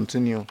and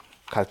continue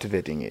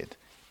cultivating it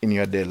in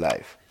your daily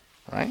life,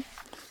 right?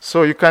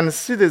 So you can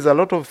see there's a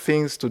lot of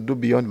things to do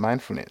beyond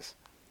mindfulness.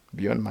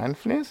 Beyond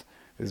mindfulness,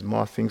 there's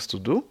more things to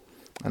do.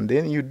 And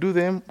then you do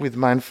them with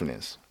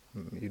mindfulness.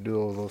 You do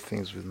all those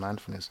things with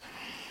mindfulness.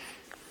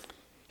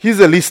 Here's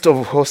a list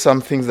of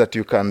wholesome things that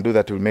you can do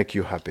that will make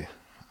you happy.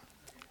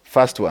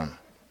 First one,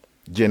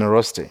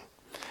 generosity.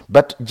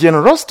 But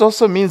generosity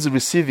also means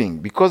receiving,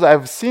 because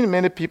I've seen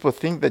many people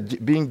think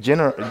that being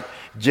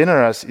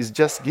generous is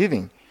just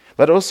giving.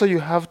 But also you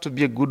have to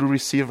be a good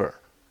receiver.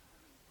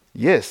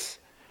 Yes.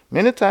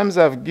 Many times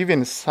I've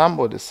given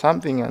somebody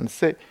something and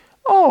say,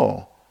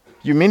 oh,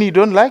 you mean you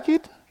don't like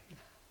it?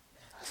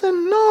 I said,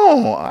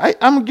 no,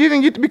 I'm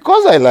giving it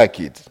because I like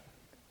it.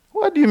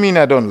 What do you mean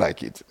I don't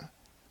like it?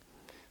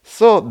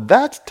 So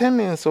that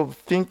tendency of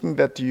thinking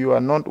that you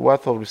are not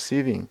worth of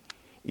receiving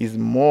is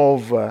more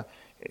of a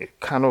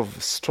kind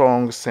of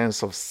strong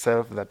sense of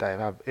self that I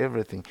have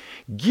everything.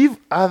 Give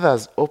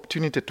others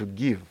opportunity to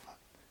give.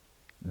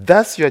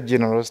 That's your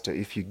generosity,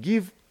 if you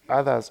give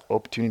others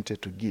opportunity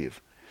to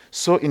give.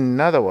 So in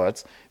other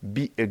words,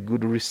 be a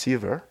good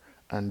receiver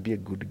and be a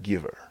good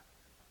giver.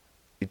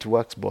 It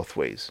works both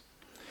ways.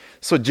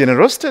 So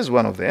generosity is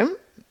one of them.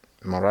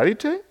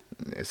 Morality,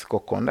 ethical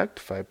conduct,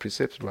 5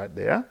 precepts right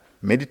there.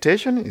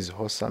 Meditation is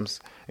wholesome,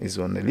 is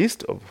on the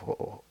list of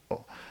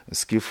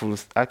skillful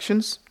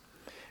actions.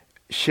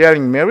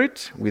 Sharing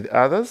merit with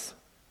others,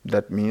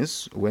 that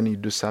means when you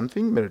do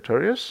something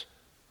meritorious,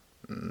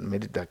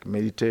 like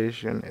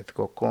meditation,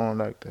 ethical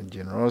conduct, and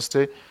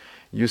generosity,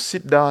 you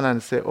sit down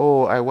and say,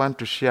 oh, I want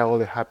to share all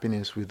the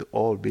happiness with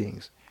all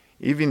beings.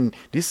 Even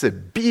this is a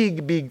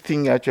big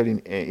thing actually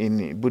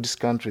in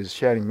Buddhist countries,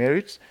 sharing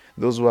merits.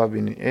 Those who have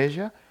been in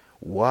Asia,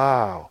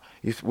 wow.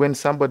 When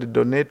somebody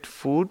donates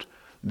food,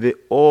 they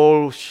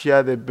all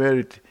share the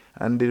merit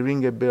and they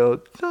ring a bell.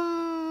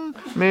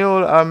 May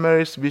all our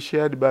merits be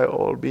shared by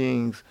all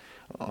beings.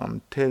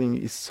 I'm telling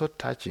you, it's so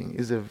touching.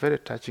 It's a very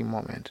touching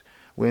moment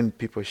when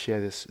people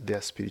share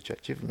their spiritual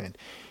achievement.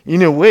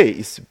 In a way,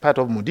 it's part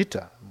of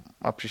mudita,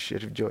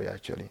 appreciative joy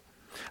actually.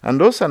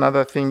 And also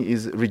another thing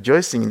is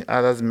rejoicing in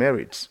others'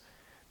 merits.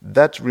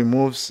 That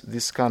removes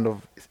this kind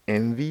of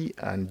envy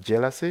and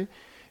jealousy.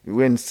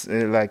 When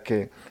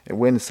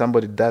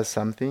somebody does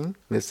something,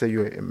 let's say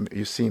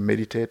you see a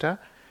meditator,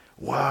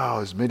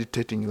 wow, he's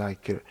meditating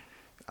like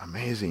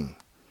amazing.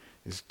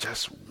 It's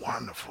just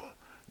wonderful.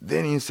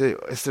 Then you say,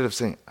 instead of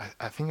saying,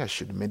 I think I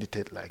should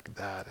meditate like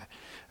that.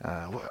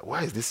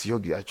 Why is this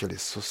yogi actually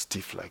so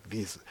stiff like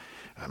this?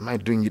 Am I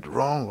doing it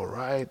wrong or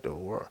right?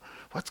 Or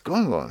what's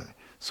going on?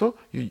 So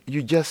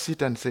you just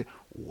sit and say,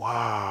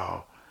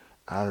 wow,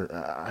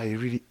 I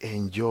really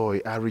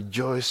enjoy, I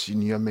rejoice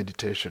in your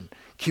meditation.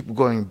 Keep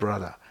going,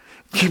 brother.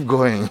 Keep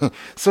going.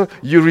 So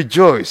you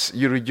rejoice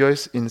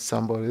in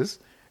somebody's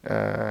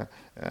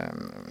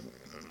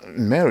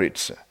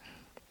merits.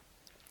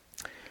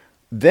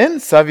 Then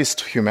service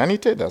to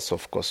humanity, that's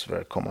of course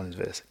very common,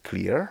 very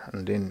clear.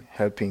 And then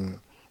helping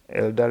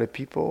elderly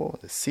people,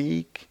 the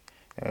sick,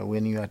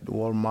 when you're at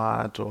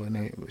Walmart or in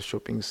a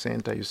shopping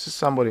center, you see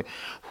somebody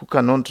who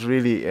cannot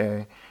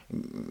really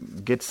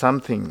get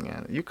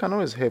something, you can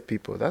always help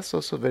people. That's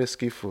also very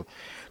skillful.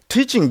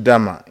 Teaching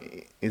Dharma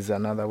is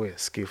another way,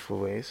 skillful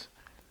ways.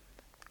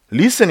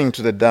 Listening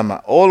to the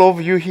Dharma. All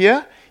of you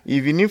here,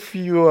 even if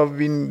you have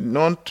been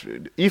not,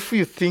 if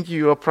you think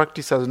your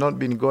practice has not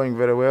been going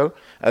very well,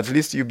 at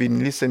least you've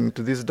been listening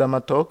to these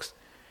Dharma talks,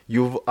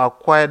 you've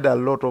acquired a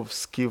lot of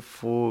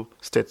skillful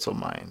states of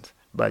mind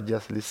by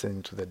just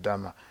listening to the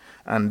Dharma.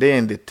 And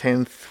then the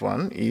 10th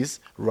one is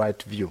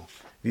right view.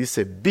 This is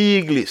a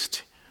big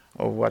list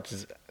of what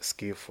is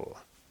skillful.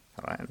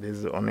 All right?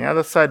 There's, on the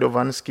other side of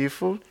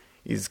unskillful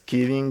is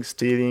killing,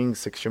 stealing,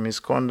 sexual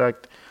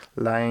misconduct,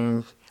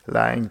 lying,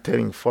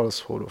 telling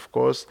falsehood, of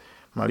course,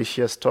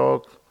 malicious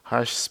talk,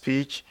 harsh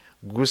speech,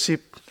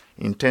 gossip,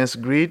 intense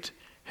greed,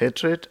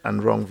 hatred,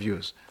 and wrong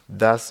views.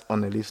 That's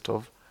on a list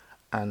of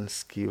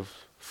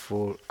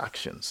unskillful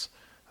actions,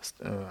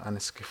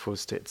 unskillful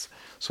states.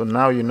 So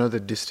now you know the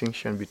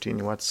distinction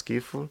between what's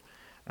skillful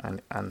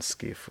and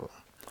unskillful.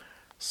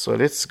 So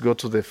let's go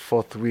to the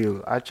fourth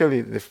wheel.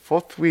 Actually, the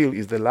fourth wheel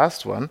is the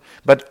last one,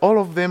 but all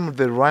of them,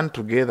 they run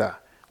together.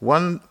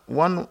 One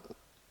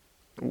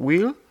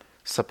wheel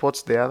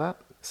supports the other.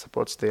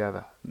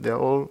 They're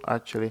all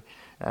actually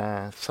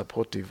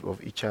supportive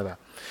of each other.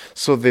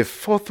 So the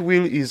fourth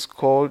wheel is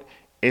called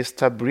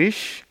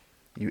establish.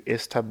 You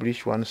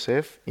establish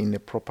oneself in a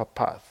proper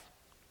path.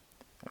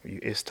 You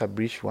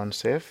establish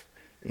oneself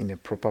in a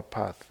proper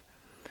path.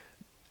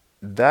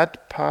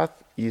 That path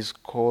is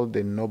called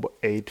the Noble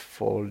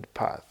Eightfold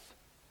Path.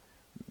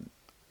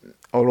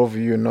 All of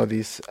you know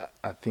this,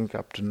 I think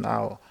up to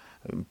now.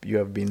 You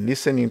have been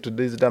listening to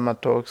these Dharma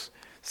talks.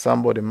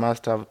 Somebody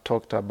must have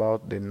talked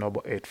about the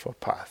Noble Eightfold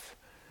Path.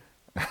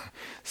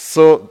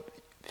 So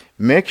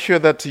make sure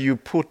that you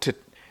put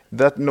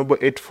that Noble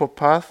Eightfold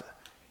Path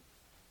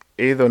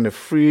either on a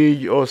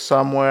fridge or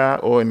somewhere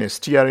or in a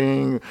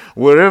steering,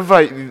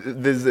 wherever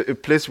there's a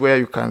place where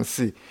you can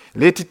see.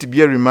 Let it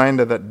be a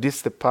reminder that this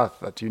is the path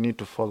that you need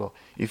to follow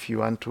if you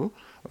want to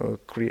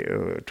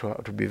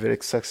to be very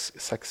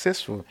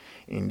successful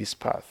in this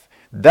path.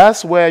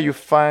 That's where you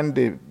find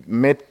the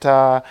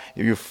metta,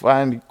 you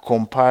find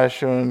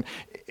compassion,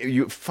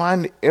 you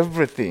find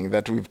everything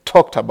that we've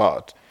talked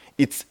about.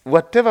 It's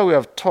whatever we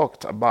have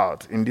talked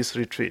about in this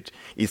retreat,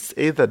 it's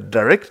either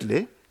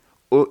directly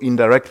or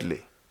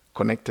indirectly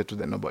connected to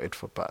the Noble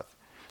Eightfold Path.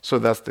 So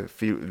that's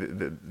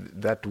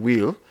that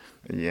wheel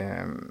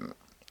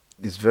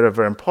is very,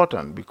 very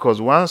important,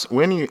 because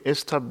when you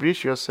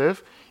establish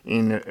yourself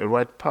in a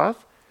right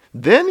path,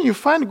 then you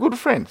find good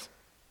friends.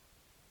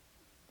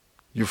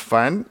 You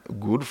find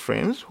good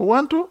friends who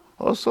want to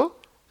also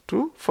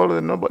to follow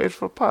the Noble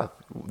Eightfold Path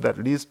that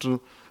leads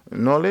to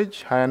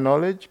knowledge, higher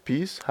knowledge,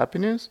 peace,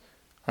 happiness,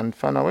 and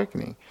fun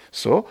awakening.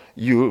 So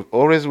you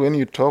always, when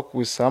you talk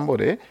with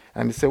somebody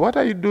and you say, "What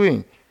are you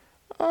doing?"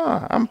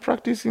 I'm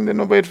practicing the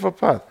Noble Eightfold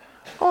Path.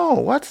 Oh,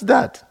 what's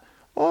that?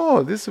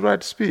 Oh, this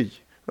right speech,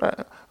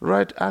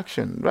 right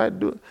action, right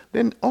do.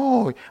 Then,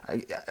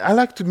 I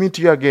like to meet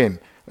you again.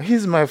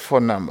 Here's my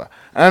phone number.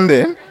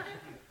 And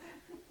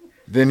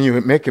then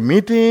you make a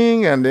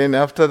meeting, and then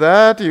after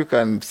that, you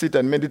can sit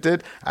and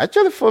meditate.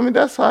 Actually, for me,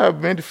 that's how I've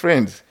made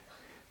friends.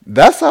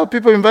 That's how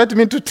people invite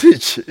me to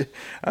teach.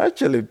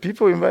 Actually,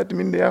 people invite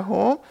me in their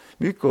home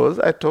because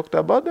I talked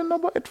about the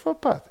Noble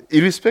Eightfold Path,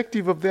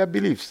 irrespective of their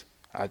beliefs,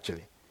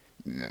 actually.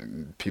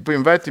 People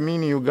invite me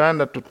in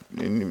Uganda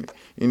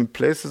in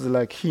places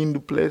like Hindu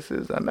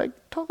places, and I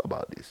talk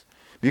about this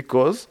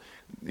because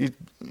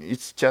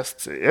it's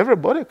just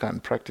everybody can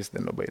practice the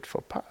Noble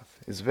Eightfold Path.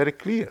 It's very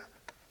clear.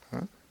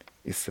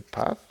 It's a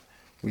path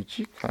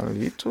which can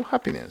lead to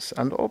happiness,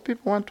 and all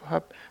people want to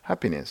have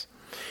happiness.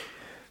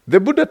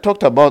 The Buddha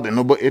talked about the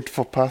Noble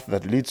Eightfold Path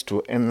that leads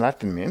to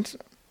enlightenment,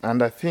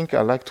 and I think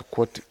I like to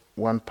quote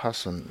one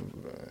person,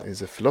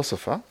 is a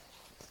philosopher.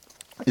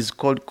 He's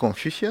called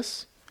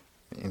Confucius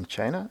in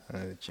China.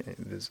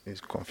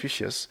 Is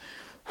Confucius,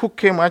 who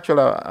came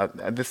actually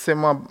at the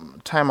same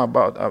time,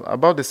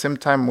 about the same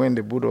time when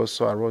the Buddha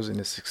also arose in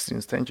the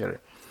 16th century.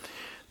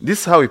 This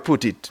is how he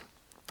put it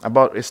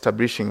about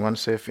establishing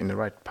oneself in the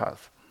right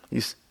path.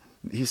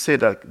 He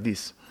said like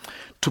this: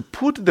 to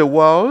put the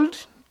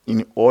world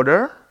in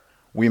order,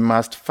 we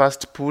must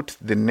first put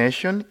the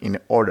nation in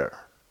order.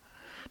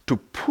 To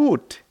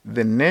put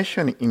the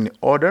nation in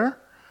order,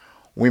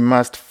 we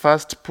must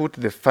first put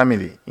the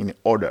family in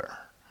order.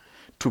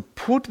 To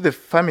put the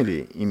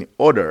family in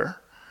order,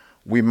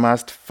 we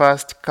must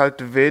first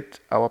cultivate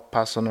our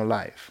personal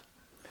life.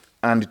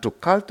 And to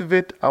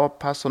cultivate our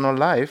personal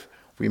life,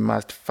 we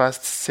must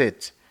first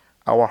set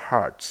our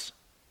hearts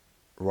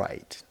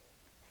right.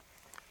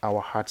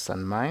 Our hearts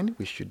and mind,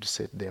 we should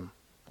set them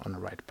on the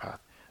right path.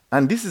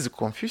 And this is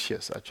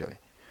Confucius, actually.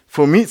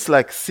 For me, it's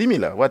like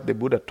similar what the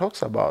Buddha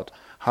talks about,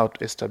 how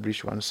to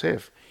establish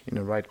oneself in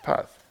the right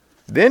path.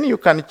 Then you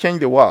can change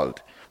the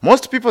world.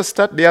 Most people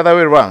start the other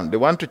way around. They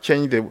want to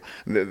change they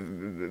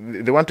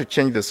want to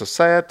change the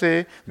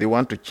society. They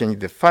want to change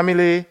the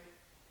family.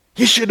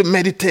 You should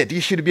meditate.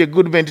 You should be a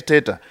good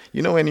meditator.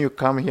 You know, when you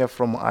come here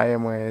from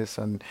IMS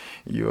and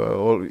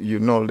you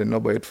know the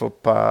Noble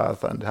Eightfold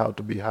Path and how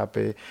to be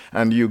happy,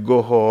 and you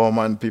go home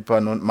and people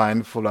are not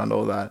mindful and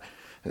all that,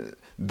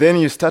 then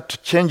you start to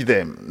change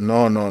them.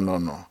 No.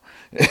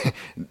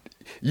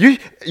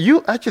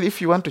 You actually, if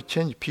you want to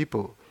change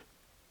people,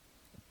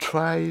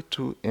 try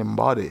to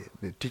embody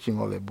the teaching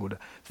of the Buddha.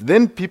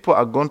 Then people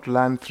are going to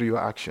learn through your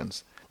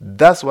actions.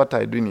 That's what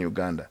I do in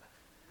Uganda.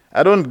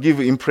 I don't give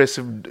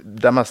impressive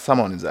Dhamma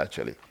sermons,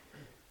 actually.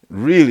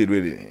 Really,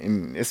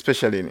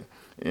 especially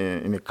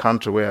in a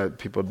country where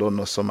people don't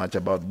know so much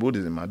about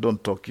Buddhism. I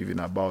don't talk even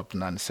about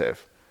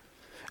non-self.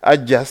 I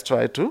just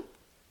try to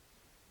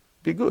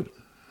be good.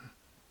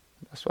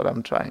 That's what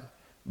I'm trying.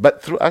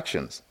 But through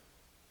actions.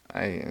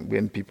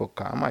 When people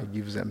come, I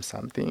give them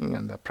something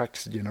and I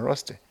practice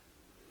generosity.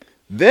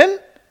 Then,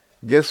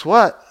 guess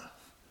what?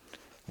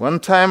 One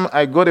time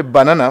I got a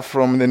banana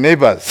from the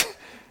neighbors.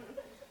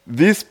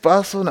 This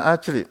person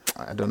actually,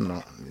 I don't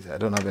know, I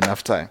don't have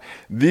enough time.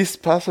 This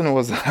person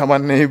was our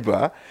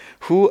neighbor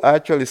who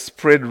actually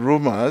spread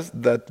rumors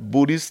that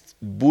Buddhist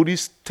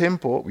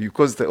temple,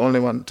 because it's the only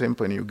one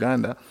temple in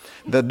Uganda,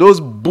 that those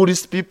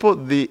Buddhist people,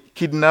 they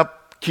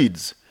kidnap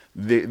kids.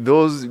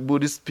 Those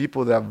Buddhist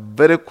people, they are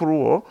very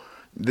cruel.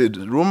 The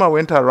rumor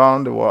went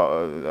around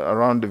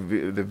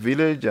the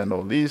village and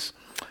all this.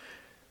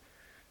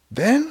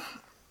 Then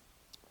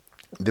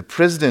the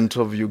president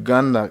of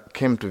Uganda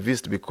came to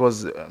visit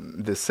because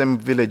the same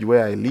village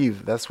where I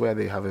live, that's where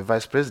they have a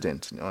vice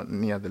president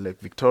near the Lake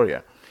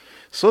Victoria.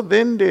 So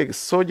then the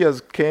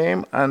soldiers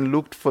came and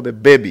looked for the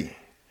baby.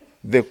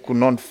 They could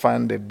not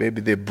find the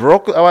baby. They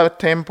broke our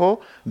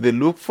temple. They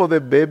looked for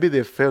the baby.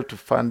 They failed to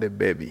find the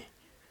baby.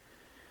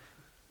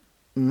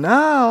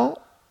 Now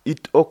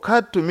it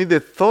occurred to me the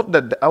thought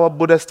that our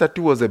Buddha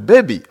statue was a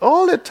baby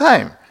all the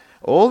time.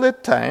 All the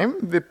time,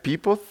 the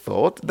people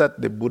thought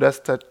that the Buddha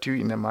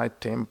statue in my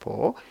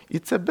temple,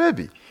 it's a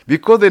baby,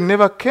 because they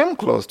never came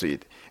close to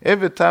it.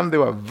 Every time they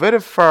were very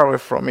far away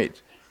from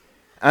it.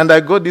 And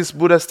I got this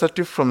Buddha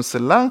statue from Sri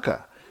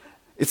Lanka.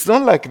 It's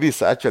not like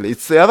this, actually.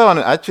 It's the other one,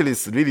 actually,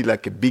 it's really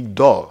like a big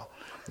doll.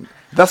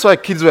 That's why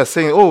kids were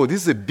saying, oh,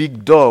 this is a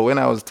big doll, when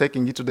I was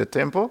taking it to the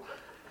temple.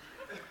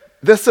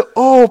 They said,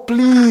 oh,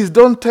 please,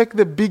 don't take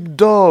the big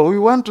doll. We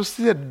want to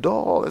see a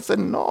doll. I said,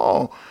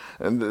 no.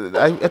 And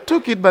I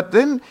took it, but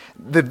then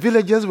the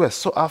villagers were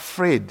so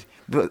afraid.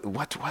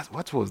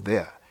 What was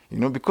there? You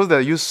know, because they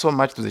are used so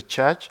much to the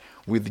church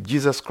with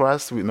Jesus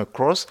Christ with a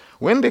cross.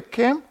 When they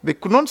came, they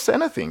could not say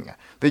anything.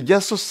 They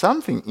just saw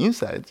something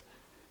inside,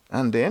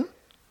 and then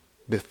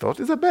they thought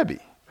it's a baby.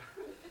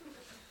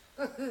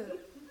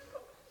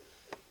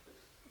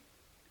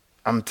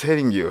 I'm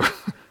telling you,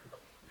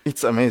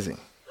 it's amazing.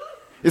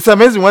 It's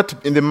amazing what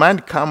in the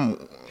mind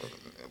can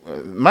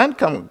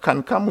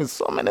come with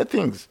so many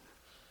things.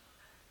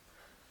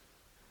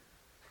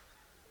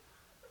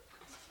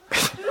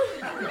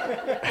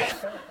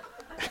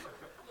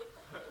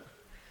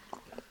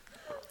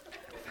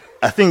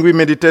 I think we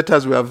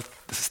meditators, we have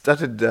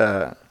started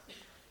to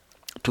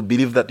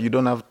believe that you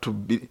don't have to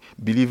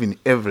believe in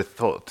every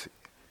thought.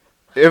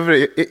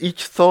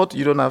 Each thought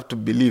you don't have to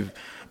believe.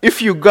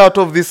 If you go out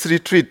of this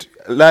retreat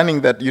learning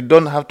that you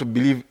don't have to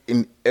believe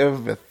in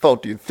every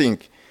thought you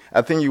think,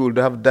 I think you would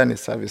have done a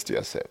service to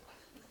yourself.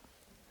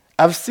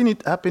 I've seen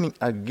it happening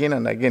again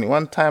and again.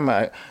 One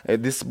time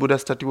this Buddha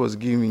statue was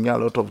giving me a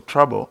lot of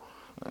trouble.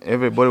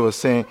 Everybody was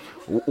saying,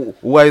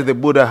 why the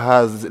Buddha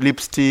has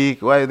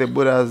lipstick, why the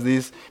Buddha has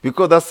this?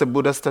 Because that's a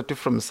Buddha statue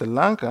from Sri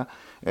Lanka.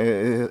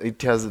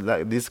 It has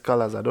like these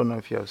colors. I don't know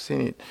if you have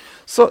seen it.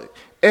 So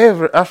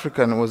every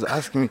African was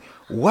asking me,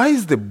 why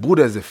is the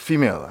Buddha as a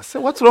female? I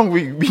said, what's wrong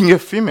with being a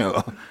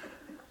female?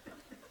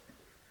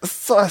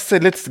 So I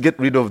said, let's get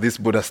rid of this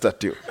Buddha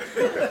statue.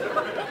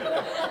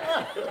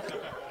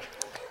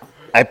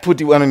 I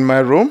put one in my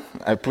room.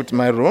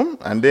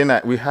 And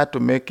then we had to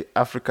make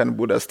African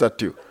Buddha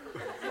statue.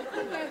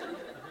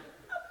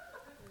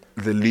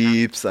 The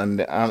lips and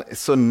the arm.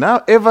 So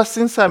now, ever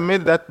since I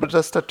made that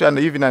Buddha statue, and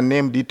even I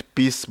named it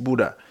Peace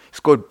Buddha. It's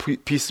called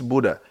Peace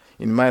Buddha.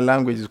 In my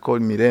language, it's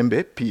called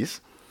Mirembe,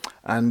 peace.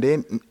 And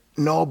then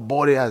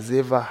nobody has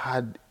ever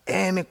had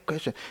any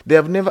question. They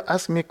have never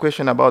asked me a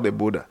question about the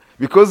Buddha.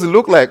 Because it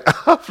looked like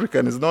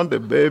African is not the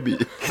baby.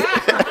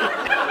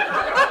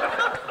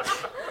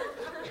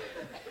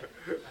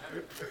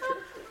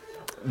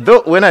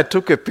 Though when I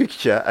took a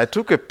picture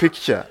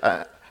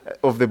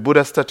of the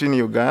Buddha statue in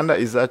Uganda.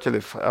 Is actually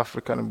an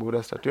African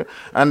Buddha statue.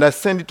 And I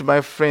sent it to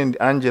my friend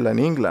Angela in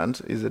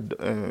England, is a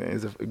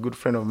good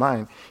friend of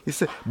mine. He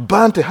said,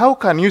 Bhante, how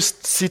can you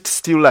sit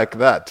still like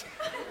that?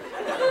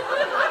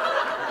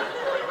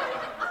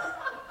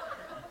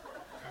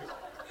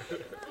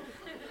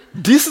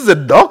 This is a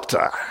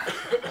doctor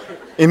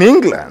in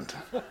England.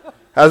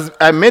 As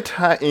I met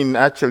her in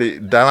actually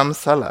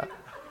Dharamsala.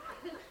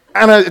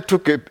 And I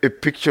took a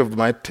picture of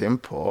my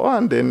temple,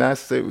 and then I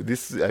said,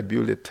 I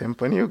built a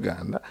temple in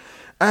Uganda.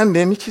 And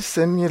then she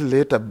sent me a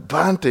letter,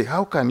 Bhante,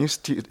 how can you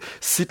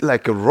sit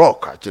like a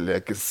rock, actually,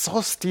 like it's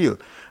so still?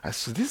 I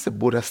said, this is a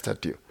Buddha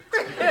statue.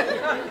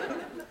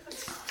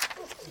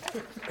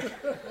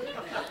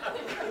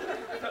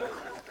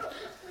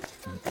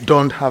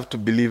 Don't have to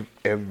believe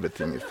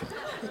everything you think.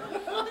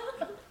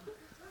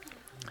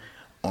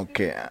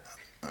 Okay,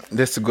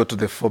 let's go to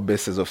the 4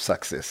 bases of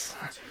success.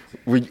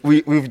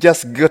 We've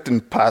just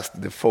gotten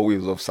past the 4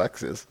 wheels of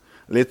success.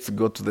 Let's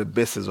go to the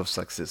bases of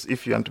success.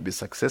 If you want to be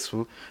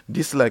successful,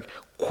 this is like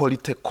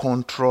quality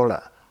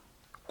controller.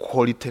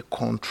 Quality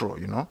control,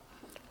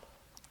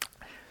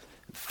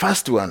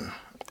 First one,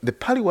 the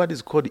Pali word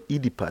is called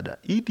Iddhipada.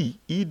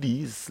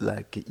 Iddhi is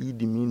like,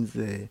 Iddhi means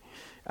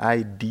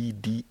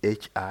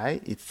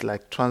IDDHI. It's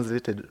like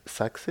translated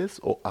success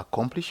or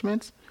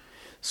accomplishments.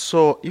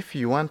 So if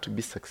you want to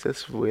be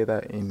successful, whether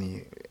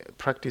in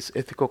practice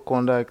ethical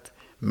conduct,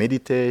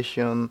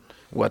 meditation,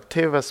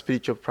 whatever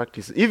spiritual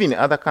practice, even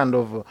other kind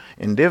of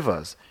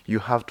endeavors, you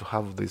have to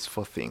have these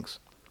 4 things.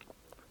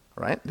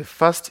 Right? The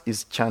first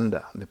is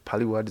chanda. The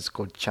Pali word is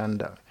called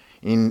chanda.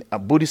 In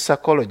Buddhist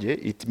psychology,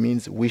 it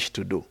means wish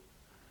to do.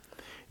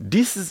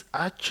 This is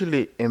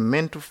actually a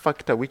mental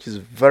factor which is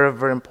very,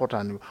 very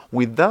important.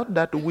 Without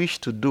that wish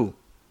to do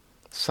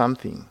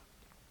something,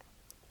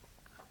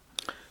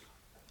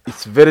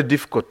 it's very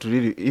difficult to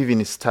really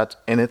even start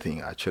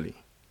anything, actually.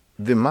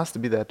 There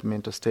must be that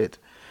mental state.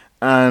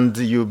 And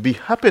you'll be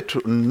happy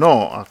to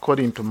know,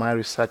 according to my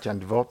research and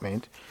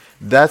development,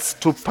 that's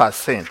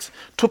 2%,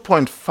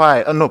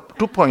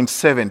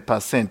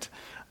 2.7%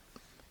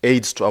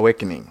 aids to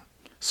awakening.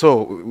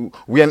 So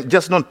we are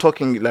just not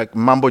talking like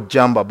mumbo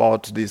jumbo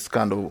about this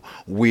kind of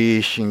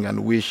wishing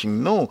and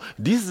wishing. No,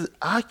 this is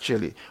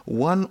actually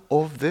one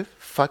of the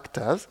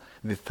factors,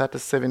 the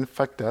 37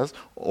 factors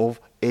of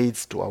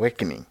aids to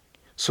awakening.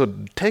 So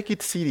take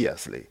it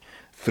seriously.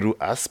 Through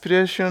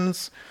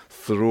aspirations,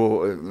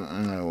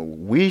 through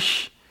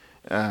wish,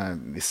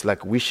 it's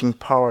like wishing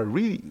power.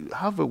 Really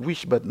have a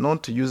wish, but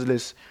not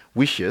useless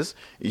wishes.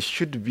 It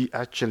should be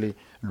actually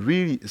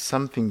really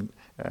something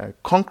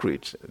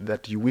concrete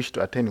that you wish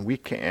to attain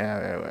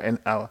and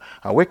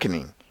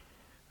awakening.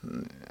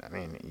 I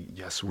mean, you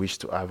just wish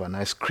to have an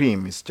ice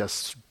cream. It's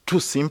just too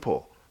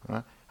simple.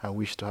 Right? I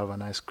wish to have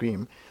an ice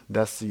cream.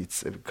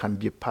 It can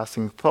be a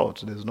passing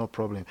thought. There's no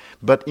problem.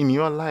 But in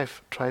your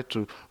life, try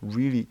to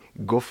really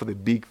go for the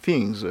big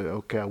things.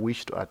 Okay, I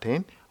wish to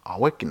attain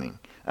awakening.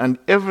 And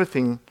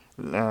everything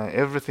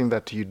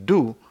that you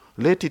do,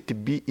 let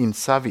it be in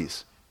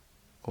service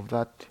of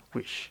that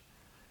wish.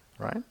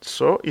 Right?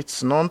 So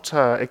it's not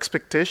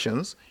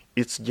expectations.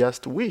 It's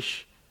just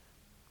wish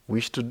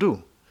to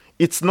do.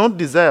 It's not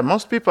desire.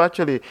 Most people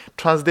actually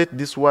translate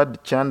this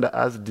word chanda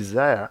as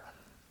desire.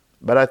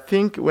 But I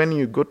think when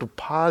you go to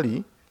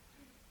Pali,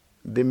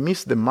 they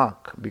miss the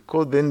mark,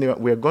 because then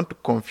we are going to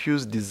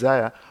confuse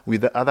desire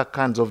with the other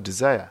kinds of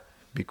desire,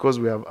 because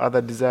we have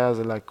other desires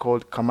like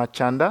called kama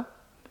chanda.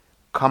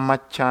 Kama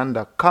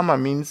chanda. Kama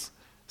means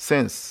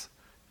sense.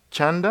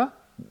 Chanda,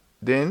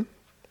 then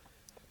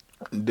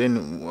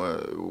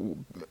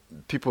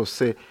people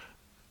say,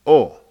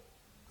 oh,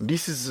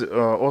 this is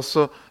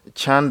also,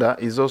 chanda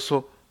is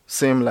also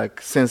same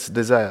like sense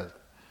desire.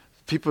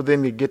 People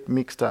then they get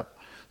mixed up.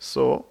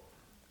 So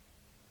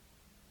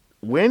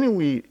when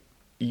we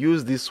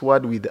use this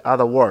word with the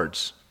other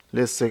words,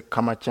 let's say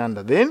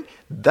kamachanda, then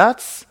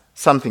that's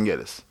something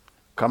else.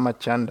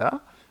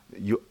 Kamachanda,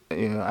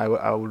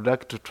 I would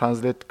like to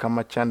translate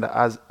kamachanda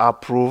as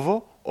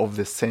approval of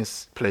the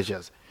sense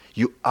pleasures.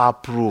 You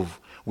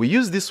approve. We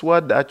use this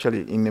word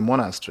actually in the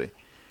monastery.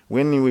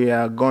 When we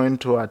are going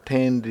to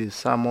attend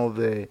some of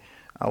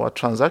our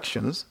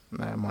transactions,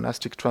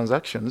 monastic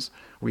transactions,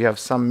 we have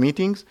some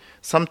meetings.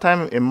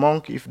 Sometimes a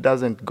monk, if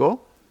doesn't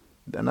go,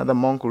 another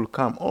monk will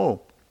come.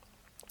 Oh,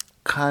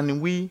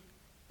 can we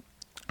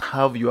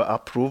have your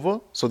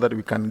approval so that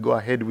we can go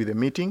ahead with the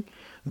meeting?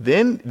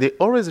 Then they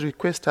always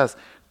request us,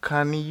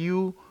 can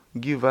you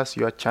give us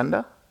your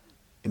chanda?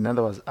 In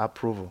other words,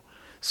 approval.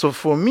 So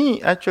for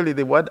me, actually,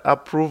 the word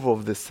approval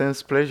of the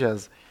sense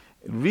pleasures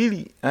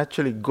really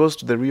actually goes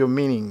to the real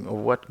meaning of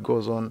what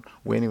goes on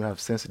when you have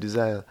sense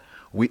desire.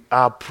 We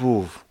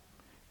approve.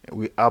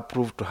 We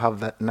approve to have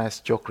that nice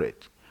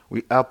chocolate.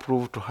 We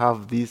approve to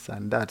have this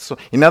and that. So,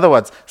 in other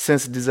words,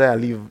 sense desire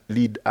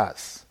lead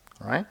us,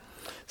 right?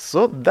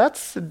 So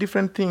that's a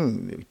different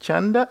thing.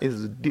 Chanda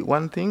is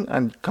one thing,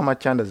 and Kama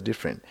Chanda is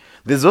different.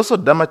 There's also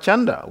Dhamma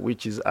Chanda,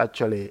 which is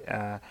actually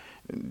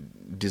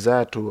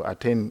desire to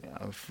attain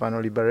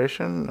final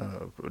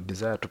liberation,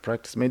 desire to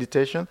practice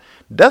meditation.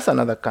 That's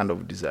another kind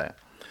of desire.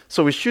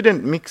 So we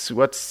shouldn't mix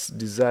what's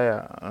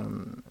desire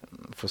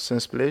for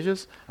sense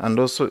pleasures and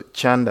also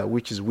Chanda,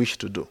 which is wish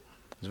to do.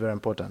 It's very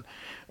important.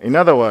 In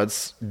other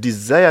words,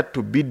 desire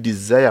to be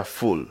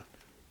desireful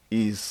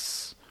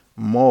is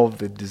more of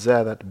the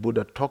desire that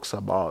Buddha talks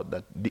about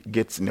that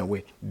gets in a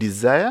way.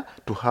 Desire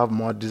to have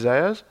more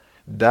desires,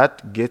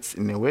 that gets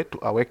in a way to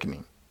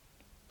awakening.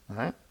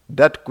 Right?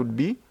 That could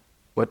be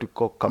what we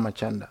call Kama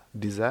Chanda.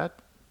 Desire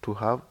to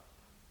have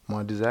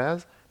more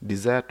desires,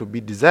 desire to be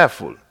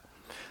desireful.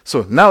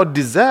 So now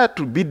desire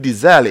to be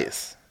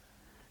desireless.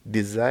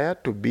 Desire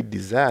to be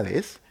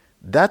desireless,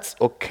 that's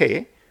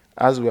okay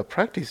as we are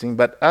practicing,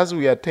 but as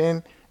we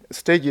attain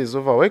stages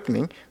of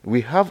awakening,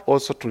 we have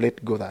also to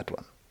let go that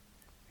one.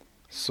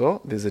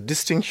 So there's a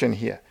distinction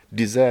here.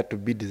 Desire to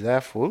be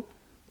desireful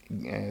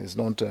is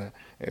not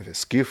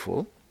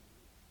skillful,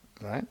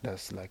 right?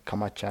 That's like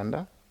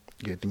kamachanda,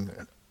 getting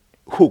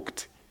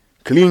hooked,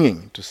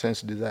 clinging to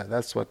sense desire.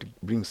 That's what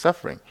brings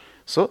suffering.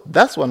 So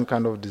that's one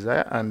kind of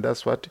desire, and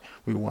that's what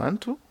we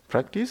want to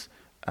practice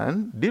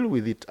and deal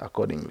with it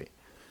accordingly.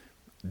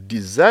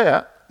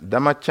 Desire,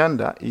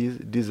 dhammachanda, is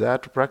desire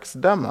to practice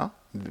dhamma.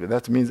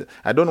 That means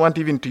I don't want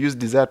even to use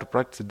desire to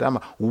practice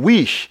dhamma.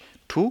 Wish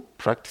to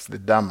practice the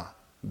dhamma.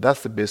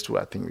 That's the best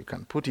way I think we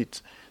can put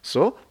it.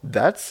 So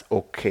that's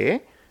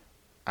okay,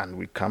 and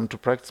we come to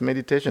practice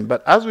meditation.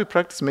 But as we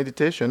practice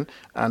meditation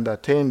and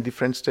attain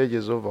different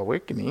stages of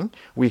awakening,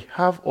 we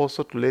have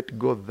also to let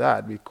go of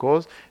that,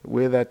 because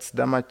whether it's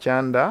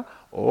dhammachanda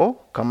or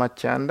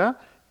kamachanda,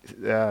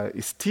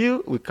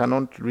 still we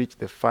cannot reach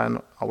the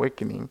final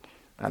awakening.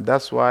 And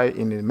that's why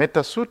in the Metta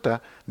Sutta,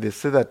 they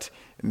say that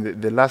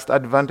the last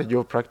advantage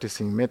of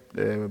practicing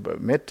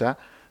metta,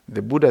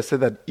 the Buddha said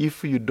that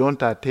if you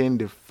don't attain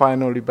the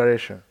final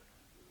liberation,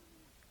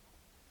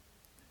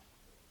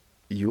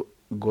 you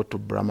go to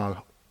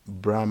Brahma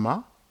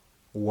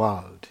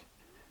world.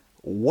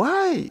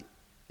 Why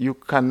you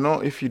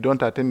cannot, if you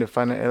don't attain the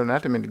final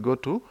enlightenment, go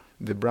to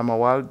the Brahma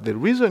world? The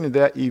reason is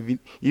there,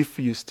 if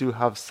you still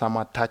have some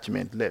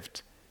attachment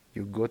left,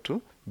 you go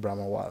to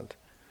Brahma world.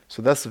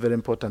 So that's very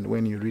important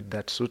when you read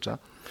that sutta.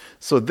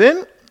 So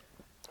then,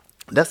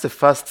 that's the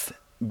first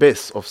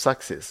base of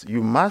success.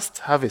 You must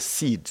have a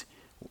seed.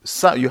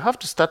 So you have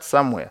to start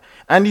somewhere.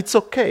 And it's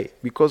okay,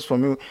 because for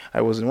me, I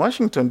was in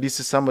Washington,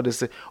 D.C., somebody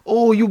said,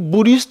 "Oh, you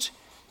Buddhist,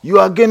 you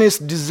are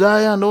against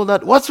desire and all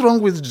that. What's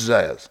wrong with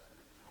desires?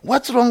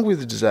 What's wrong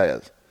with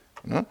desires?"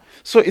 You know?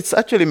 So it's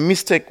actually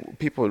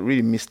people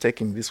really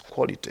mistaking this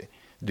quality.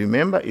 Do you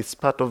remember? It's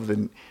part of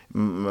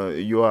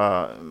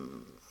your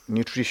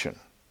nutrition.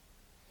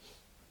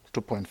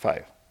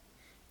 2.5,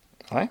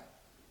 right?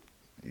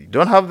 You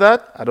don't have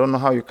that, I don't know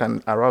how you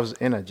can arouse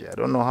energy. I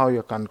don't know how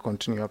you can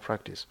continue your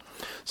practice.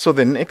 So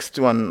the next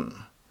one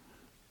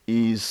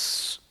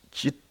is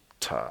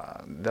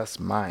citta, that's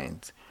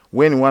mind.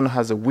 When one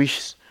has a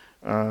wish,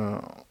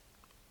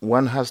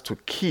 one has to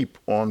keep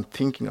on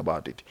thinking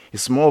about it.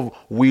 It's more of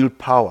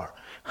willpower.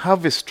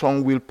 Have a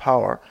strong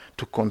willpower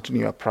to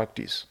continue your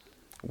practice.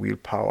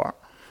 Willpower.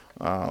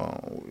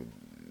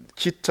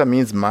 Citta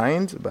means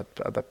mind, but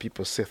other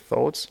people say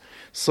thoughts.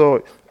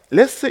 So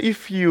let's say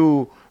if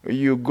you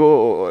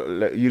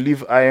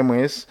leave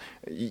IMS,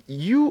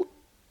 you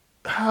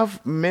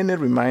have many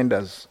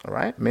reminders, all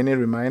right? Many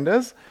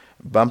reminders,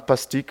 bumper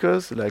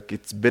stickers, like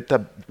it's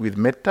better with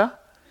metta.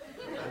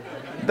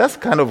 That's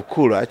kind of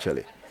cool,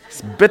 actually.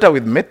 It's better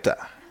with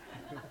metta.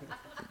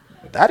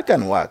 That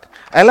can work.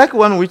 I like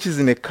one which is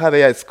in a car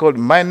there. It's called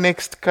 "My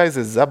Next Car is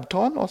a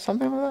Zabton" or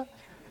something like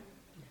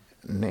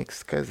that.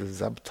 Next car is a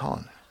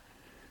Zabton.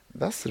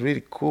 That's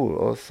really cool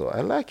also.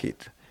 I like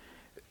it.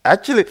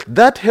 Actually,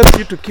 that helps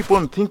you to keep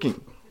on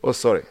thinking. Oh,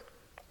 sorry.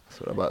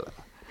 Sorry about that.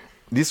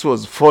 This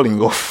was falling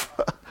off.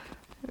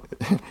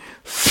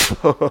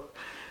 So,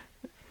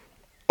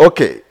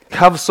 okay.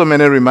 Have so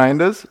many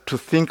reminders to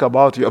think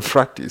about your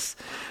practice.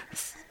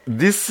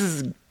 This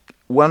is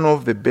one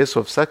of the best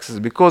of success,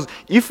 because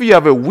if you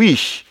have a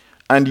wish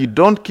and you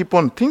don't keep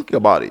on thinking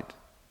about it,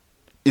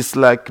 it's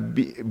like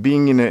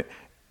being in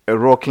a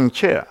rocking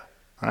chair,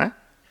 right?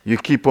 You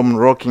keep on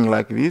rocking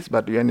like this,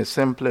 but you're in the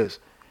same place.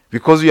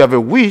 Because you have a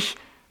wish,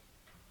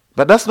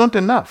 but that's not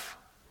enough.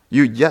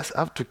 You just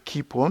have to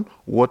keep on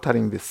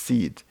watering the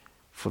seed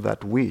for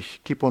that wish.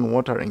 Keep on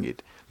watering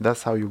it.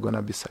 That's how you're going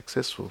to be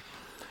successful.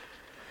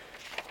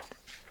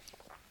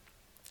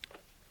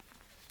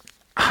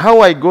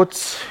 How I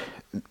got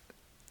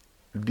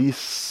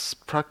this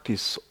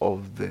practice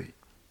of the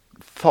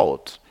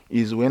thought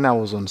is when I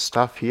was on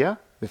staff here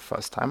the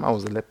first time. I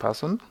was a lay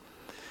person.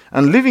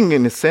 And living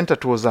in a center,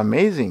 it was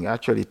amazing.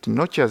 Actually, it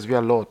nurtures you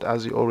a lot.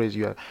 As you always,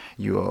 you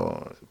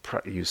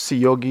see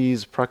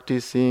yogis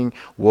practicing,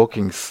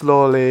 walking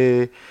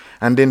slowly,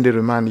 and then they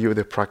remind you of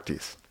the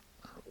practice.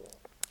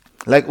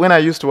 Like when I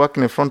used to work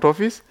in the front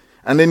office,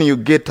 and then you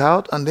get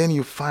out, and then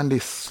you find a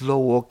slow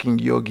walking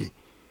yogi.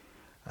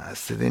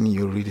 So then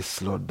you really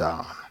slow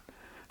down.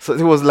 So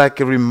it was like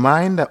a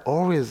reminder,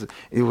 always.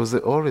 It was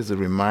always a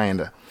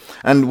reminder.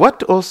 And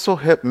what also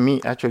helped me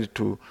actually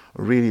to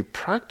really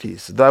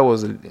practice, that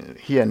was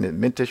here in the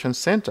meditation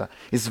center.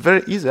 It's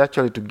very easy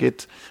actually to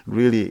get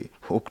really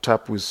hooked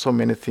up with so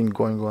many things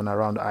going on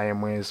around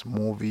IMS,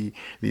 movie,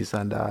 this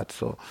and that.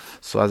 So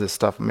as a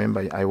staff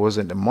member, I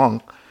wasn't a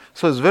monk.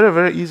 So it's very,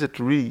 very easy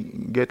to really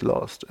get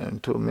lost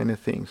into many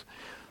things.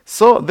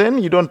 So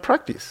then you don't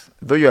practice.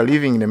 Though you are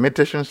living in a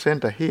meditation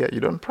center here, you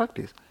don't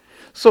practice.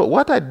 So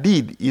what I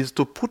did is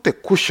to put a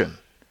cushion.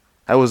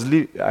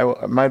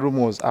 My room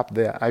was up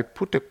there. I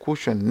put a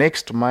cushion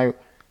next to my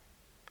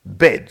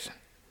bed.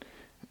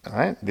 All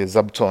right? The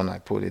zabton, I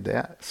put it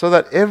there. So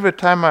that every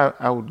time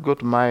I would go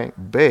to my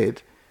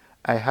bed,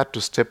 I had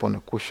to step on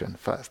a cushion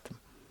first.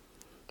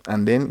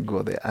 and then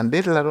go there. And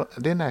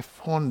then I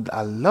found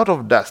a lot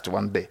of dust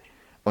one day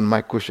on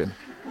my cushion.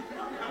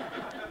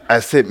 I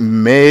said,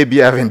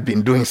 maybe I haven't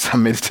been doing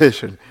some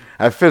meditation.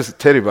 I felt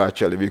terrible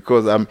actually,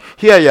 because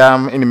here I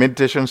am in a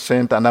meditation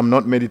center and I'm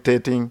not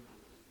meditating.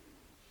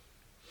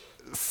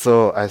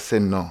 So I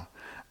said, no,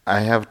 I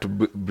have to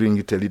bring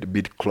it a little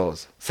bit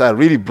close. So I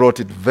really brought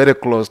it very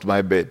close to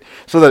my bed,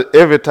 so that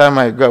every time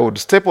I go, I would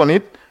step on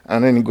it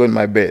and then go in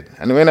my bed.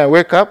 And when I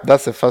wake up,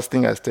 that's the first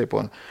thing I step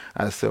on.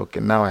 I say, okay,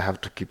 now I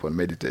have to keep on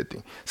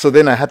meditating. So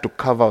then I had to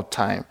carve out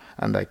time,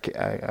 and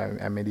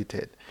I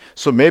meditate.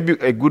 So maybe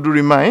a good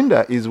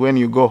reminder is when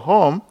you go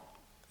home,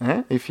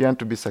 if you want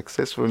to be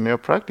successful in your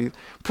practice,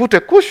 put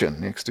a cushion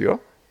next to you.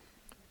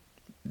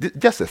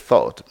 Just a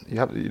thought.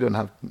 You don't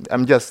have.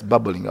 I'm just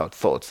bubbling out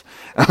thoughts.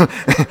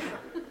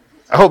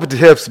 I hope it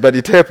helps, but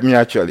it helped me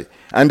actually.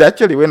 And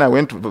actually, when I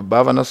went to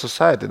Bhavana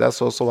Society,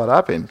 that's also what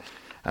happened.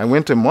 I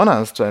went to a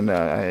monastery, and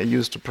I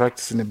used to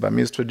practice in a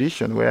Burmese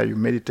tradition where you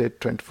meditate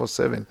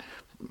 24/7,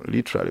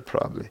 literally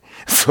probably.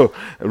 So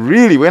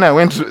really, when I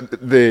went to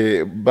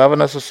the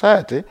Bhavana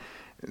Society,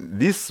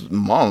 this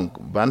monk,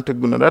 Bhante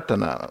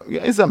Gunaratana,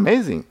 is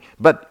amazing.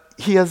 But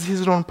he has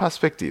his own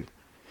perspective.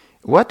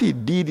 What he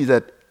did is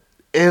that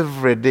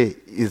every day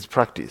is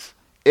practice.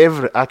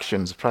 Every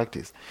action is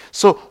practice.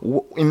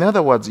 So in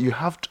other words, you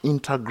have to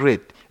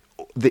integrate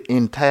the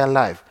entire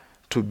life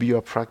to be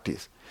your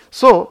practice.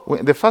 So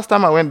the first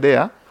time I went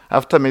there,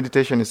 after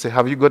meditation, he said,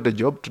 have you got a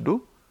job to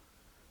do?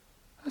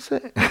 I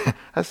said,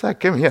 I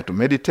came here to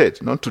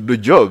meditate, not to do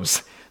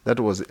jobs. That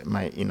was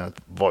my inner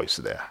voice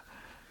there.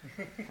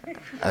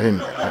 I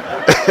didn't.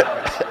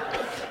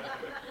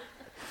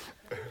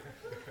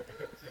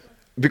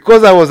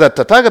 Because I was at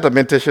Tathagata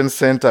Meditation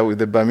Center with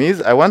the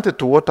Burmese, I wanted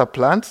to water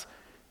plants,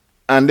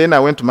 and then I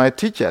went to my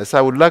teacher. I said,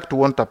 I would like to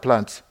water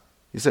plants.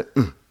 He said,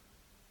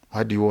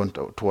 why do you want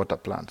to water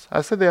plants?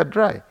 I said, they are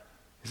dry.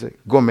 He said,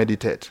 go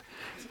meditate.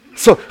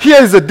 So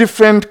here is the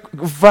different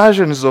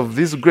versions of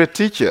these great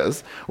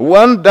teachers.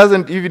 One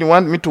doesn't even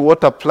want me to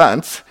water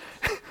plants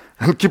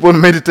and keep on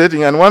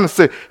meditating, and one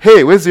say,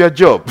 hey, where's your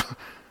job?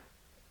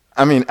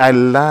 I mean, I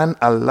learn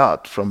a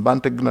lot from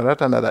Bhante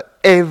Gunaratana that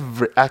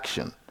every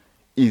action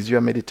is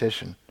your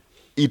meditation.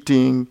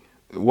 Eating,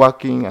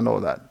 working, and all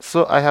that.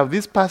 So I have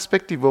this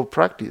perspective of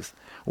practice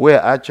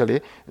where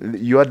actually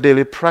your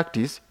daily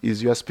practice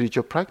is your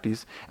spiritual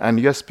practice, and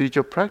your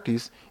spiritual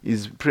practice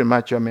is pretty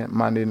much your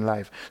mundane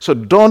life. So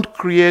don't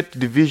create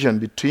division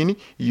between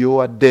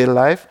your daily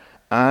life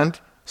and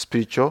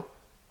spiritual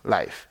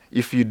life.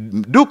 If you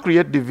do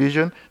create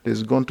division,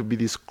 there's going to be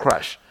this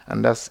crash,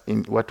 and that's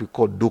in what we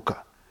call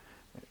dukkha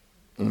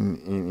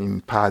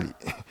in Pali.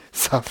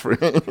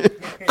 Suffering,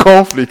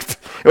 conflict.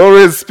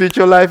 Always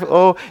spiritual life.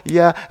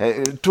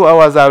 2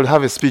 hours I'll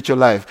have a spiritual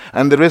life,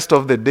 and the rest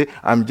of the day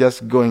I'm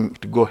just going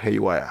to go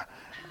haywire.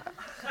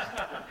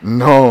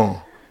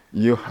 No,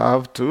 you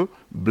have to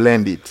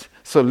blend it.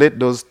 So let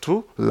those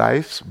two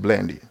lives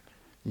blend it.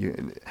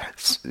 You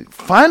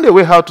find a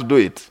way how to do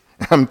it.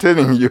 I'm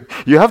telling you,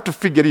 you have to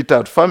figure it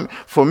out.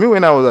 For me,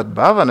 when I was at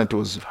Bhavana, it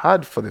was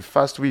hard for the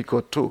first week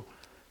or two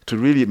to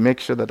really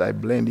make sure that I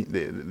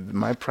blend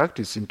my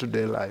practice into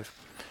their life.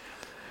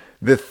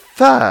 The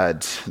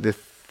third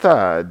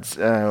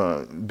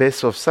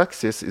base of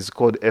success is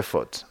called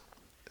effort.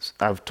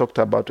 I've talked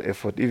about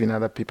effort. Even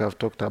other people have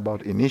talked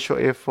about initial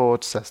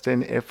effort,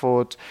 sustained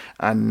effort,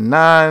 and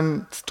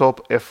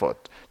non-stop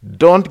effort.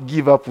 Don't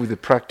give up with the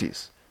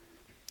practice.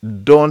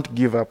 Don't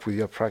give up with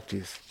your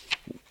practice,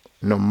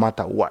 no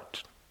matter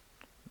what.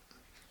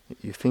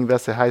 You think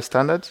that's a high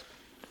standard?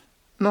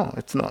 No,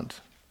 it's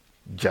not.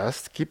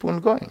 Just keep on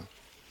going.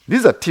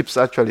 These are tips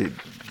actually.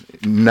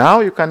 Now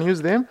you can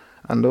use them,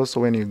 and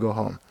also when you go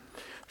home.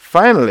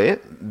 Finally,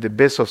 the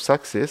base of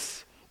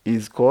success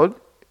is called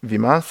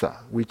Vimansa,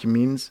 which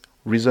means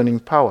reasoning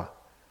power.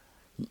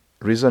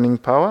 Reasoning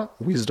power,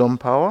 wisdom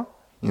power,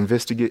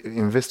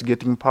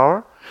 investigating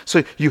power.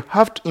 So you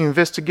have to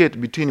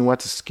investigate between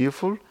what is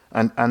skillful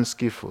and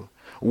unskillful.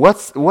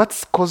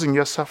 What's causing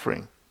your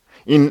suffering?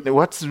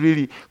 What's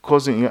really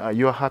causing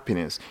your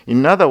happiness?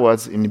 In other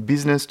words, in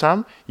business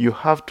term, you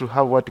have to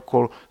have what you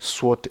call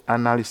SWOT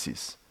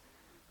analysis.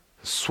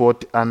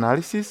 SWOT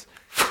analysis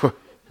for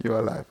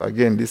your life.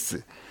 Again,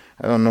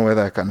 I don't know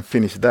whether I can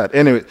finish that.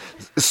 Anyway,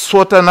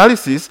 SWOT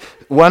analysis,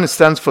 one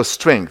stands for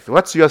strength.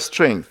 What's your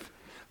strength?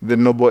 The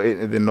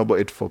Noble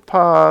Eightfold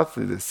Path,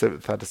 the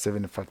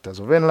 37 factors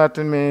of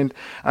enlightenment.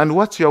 And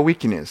what's your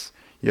weakness?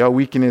 Your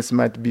weakness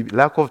might be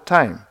lack of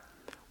time,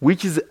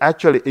 which is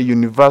actually a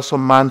universal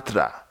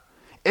mantra.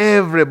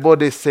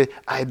 Everybody say,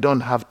 I don't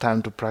have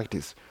time to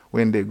practice.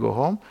 When they go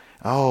home,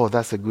 oh,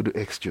 that's a good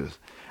excuse.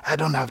 I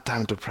don't have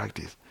time to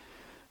practice.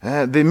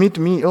 They meet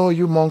me, oh,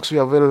 you monks, you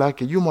are very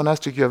lucky. You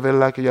monastics, you are very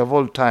lucky. You have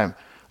all time.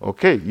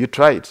 Okay, you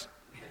try it.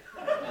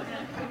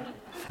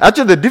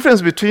 Actually, the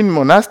difference between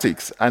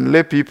monastics and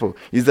lay people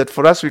is that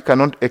for us, we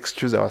cannot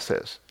excuse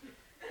ourselves.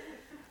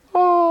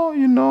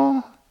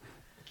 Oh,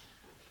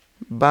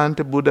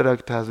 Bhante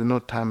Buddharakkhita has no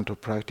time to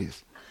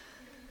practice.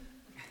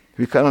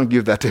 We cannot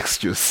give that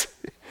excuse.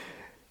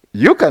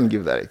 You can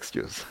give that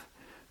excuse.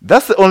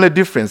 That's the only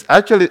difference.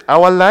 Actually,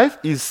 our life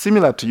is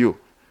similar to you.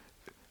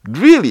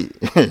 Really,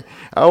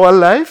 our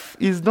life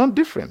is not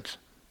different.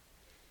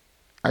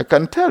 I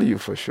can tell you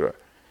for sure.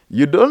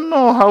 You don't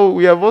know how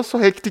we have also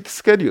hectic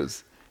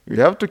schedules. We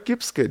have to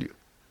keep schedule.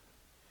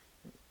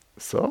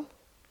 So,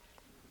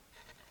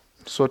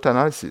 SWOT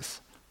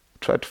analysis.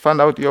 Try to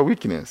find out your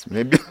weakness.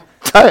 Maybe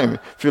time.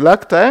 If you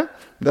lack time,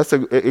 that's a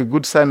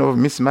good sign of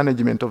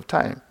mismanagement of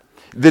time.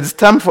 There's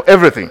time for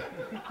everything.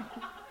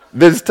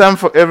 There's time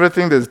for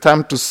everything. There's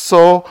time to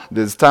sow.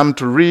 There's time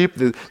to reap.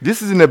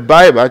 This is in the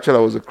Bible. Actually,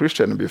 I was a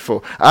Christian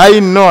before. I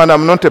know, and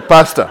I'm not a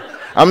pastor.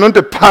 I'm not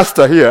a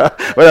pastor here,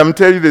 but I'm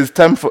telling you there's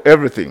time for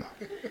everything.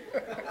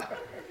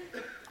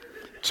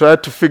 Try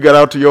to figure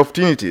out your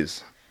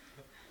opportunities.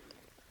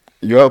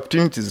 Your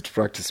opportunities to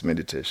practice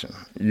meditation.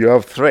 You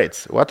have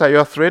threats. What are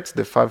your threats?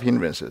 The 5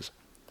 hindrances.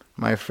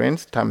 My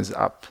friends, time is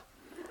up.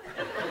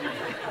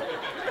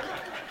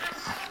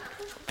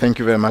 Thank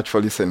you very much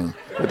for listening.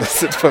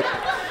 That's it for...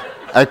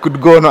 I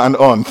could go on and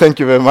on. Thank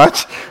you very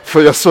much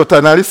for your SWOT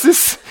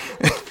analysis.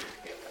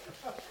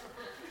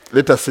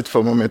 Let us sit for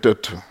a moment or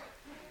two.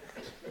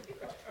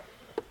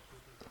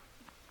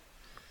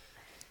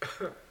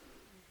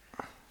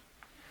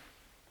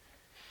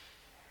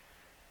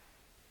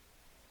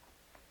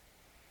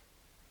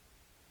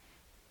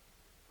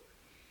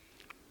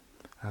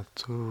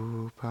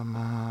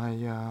 Atupamaya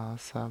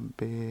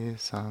sabbe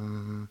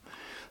sam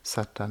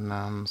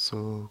satanam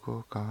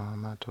sukho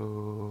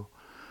kamato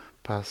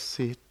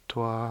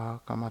pasitva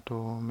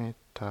kamato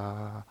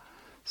metta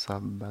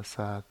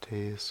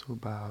sabbasate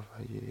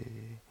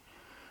subhavaye.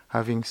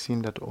 Having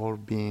seen that all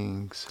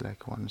beings,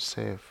 like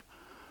oneself,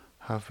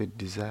 have a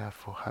desire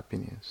for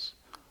happiness,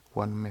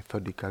 one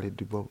methodically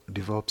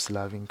develops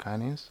loving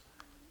kindness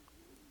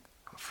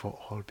for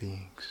all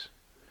beings.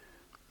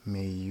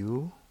 May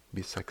you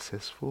be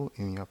successful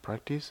in your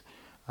practice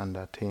and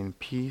attain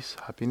peace,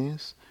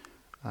 happiness,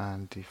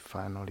 and the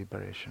final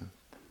liberation.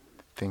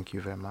 Thank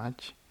you very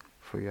much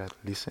for your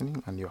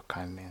listening and your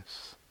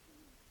kindness.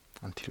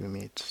 Until we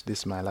meet.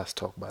 This is my last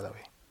talk, by the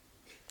way,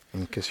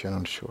 in case you're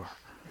not sure.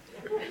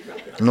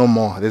 No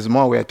more. There's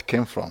more where it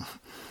came from.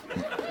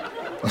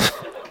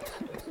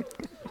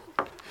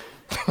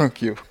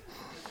 Thank you.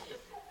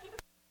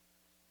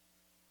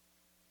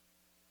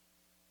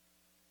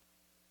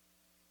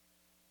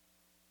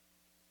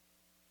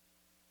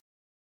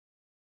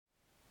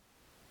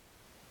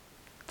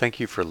 Thank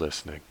you for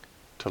listening.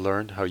 To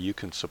learn how you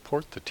can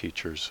support the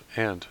teachers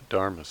and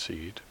Dharma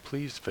Seed,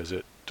 please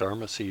visit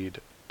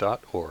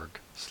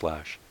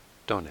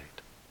dharmaseed.org/donate.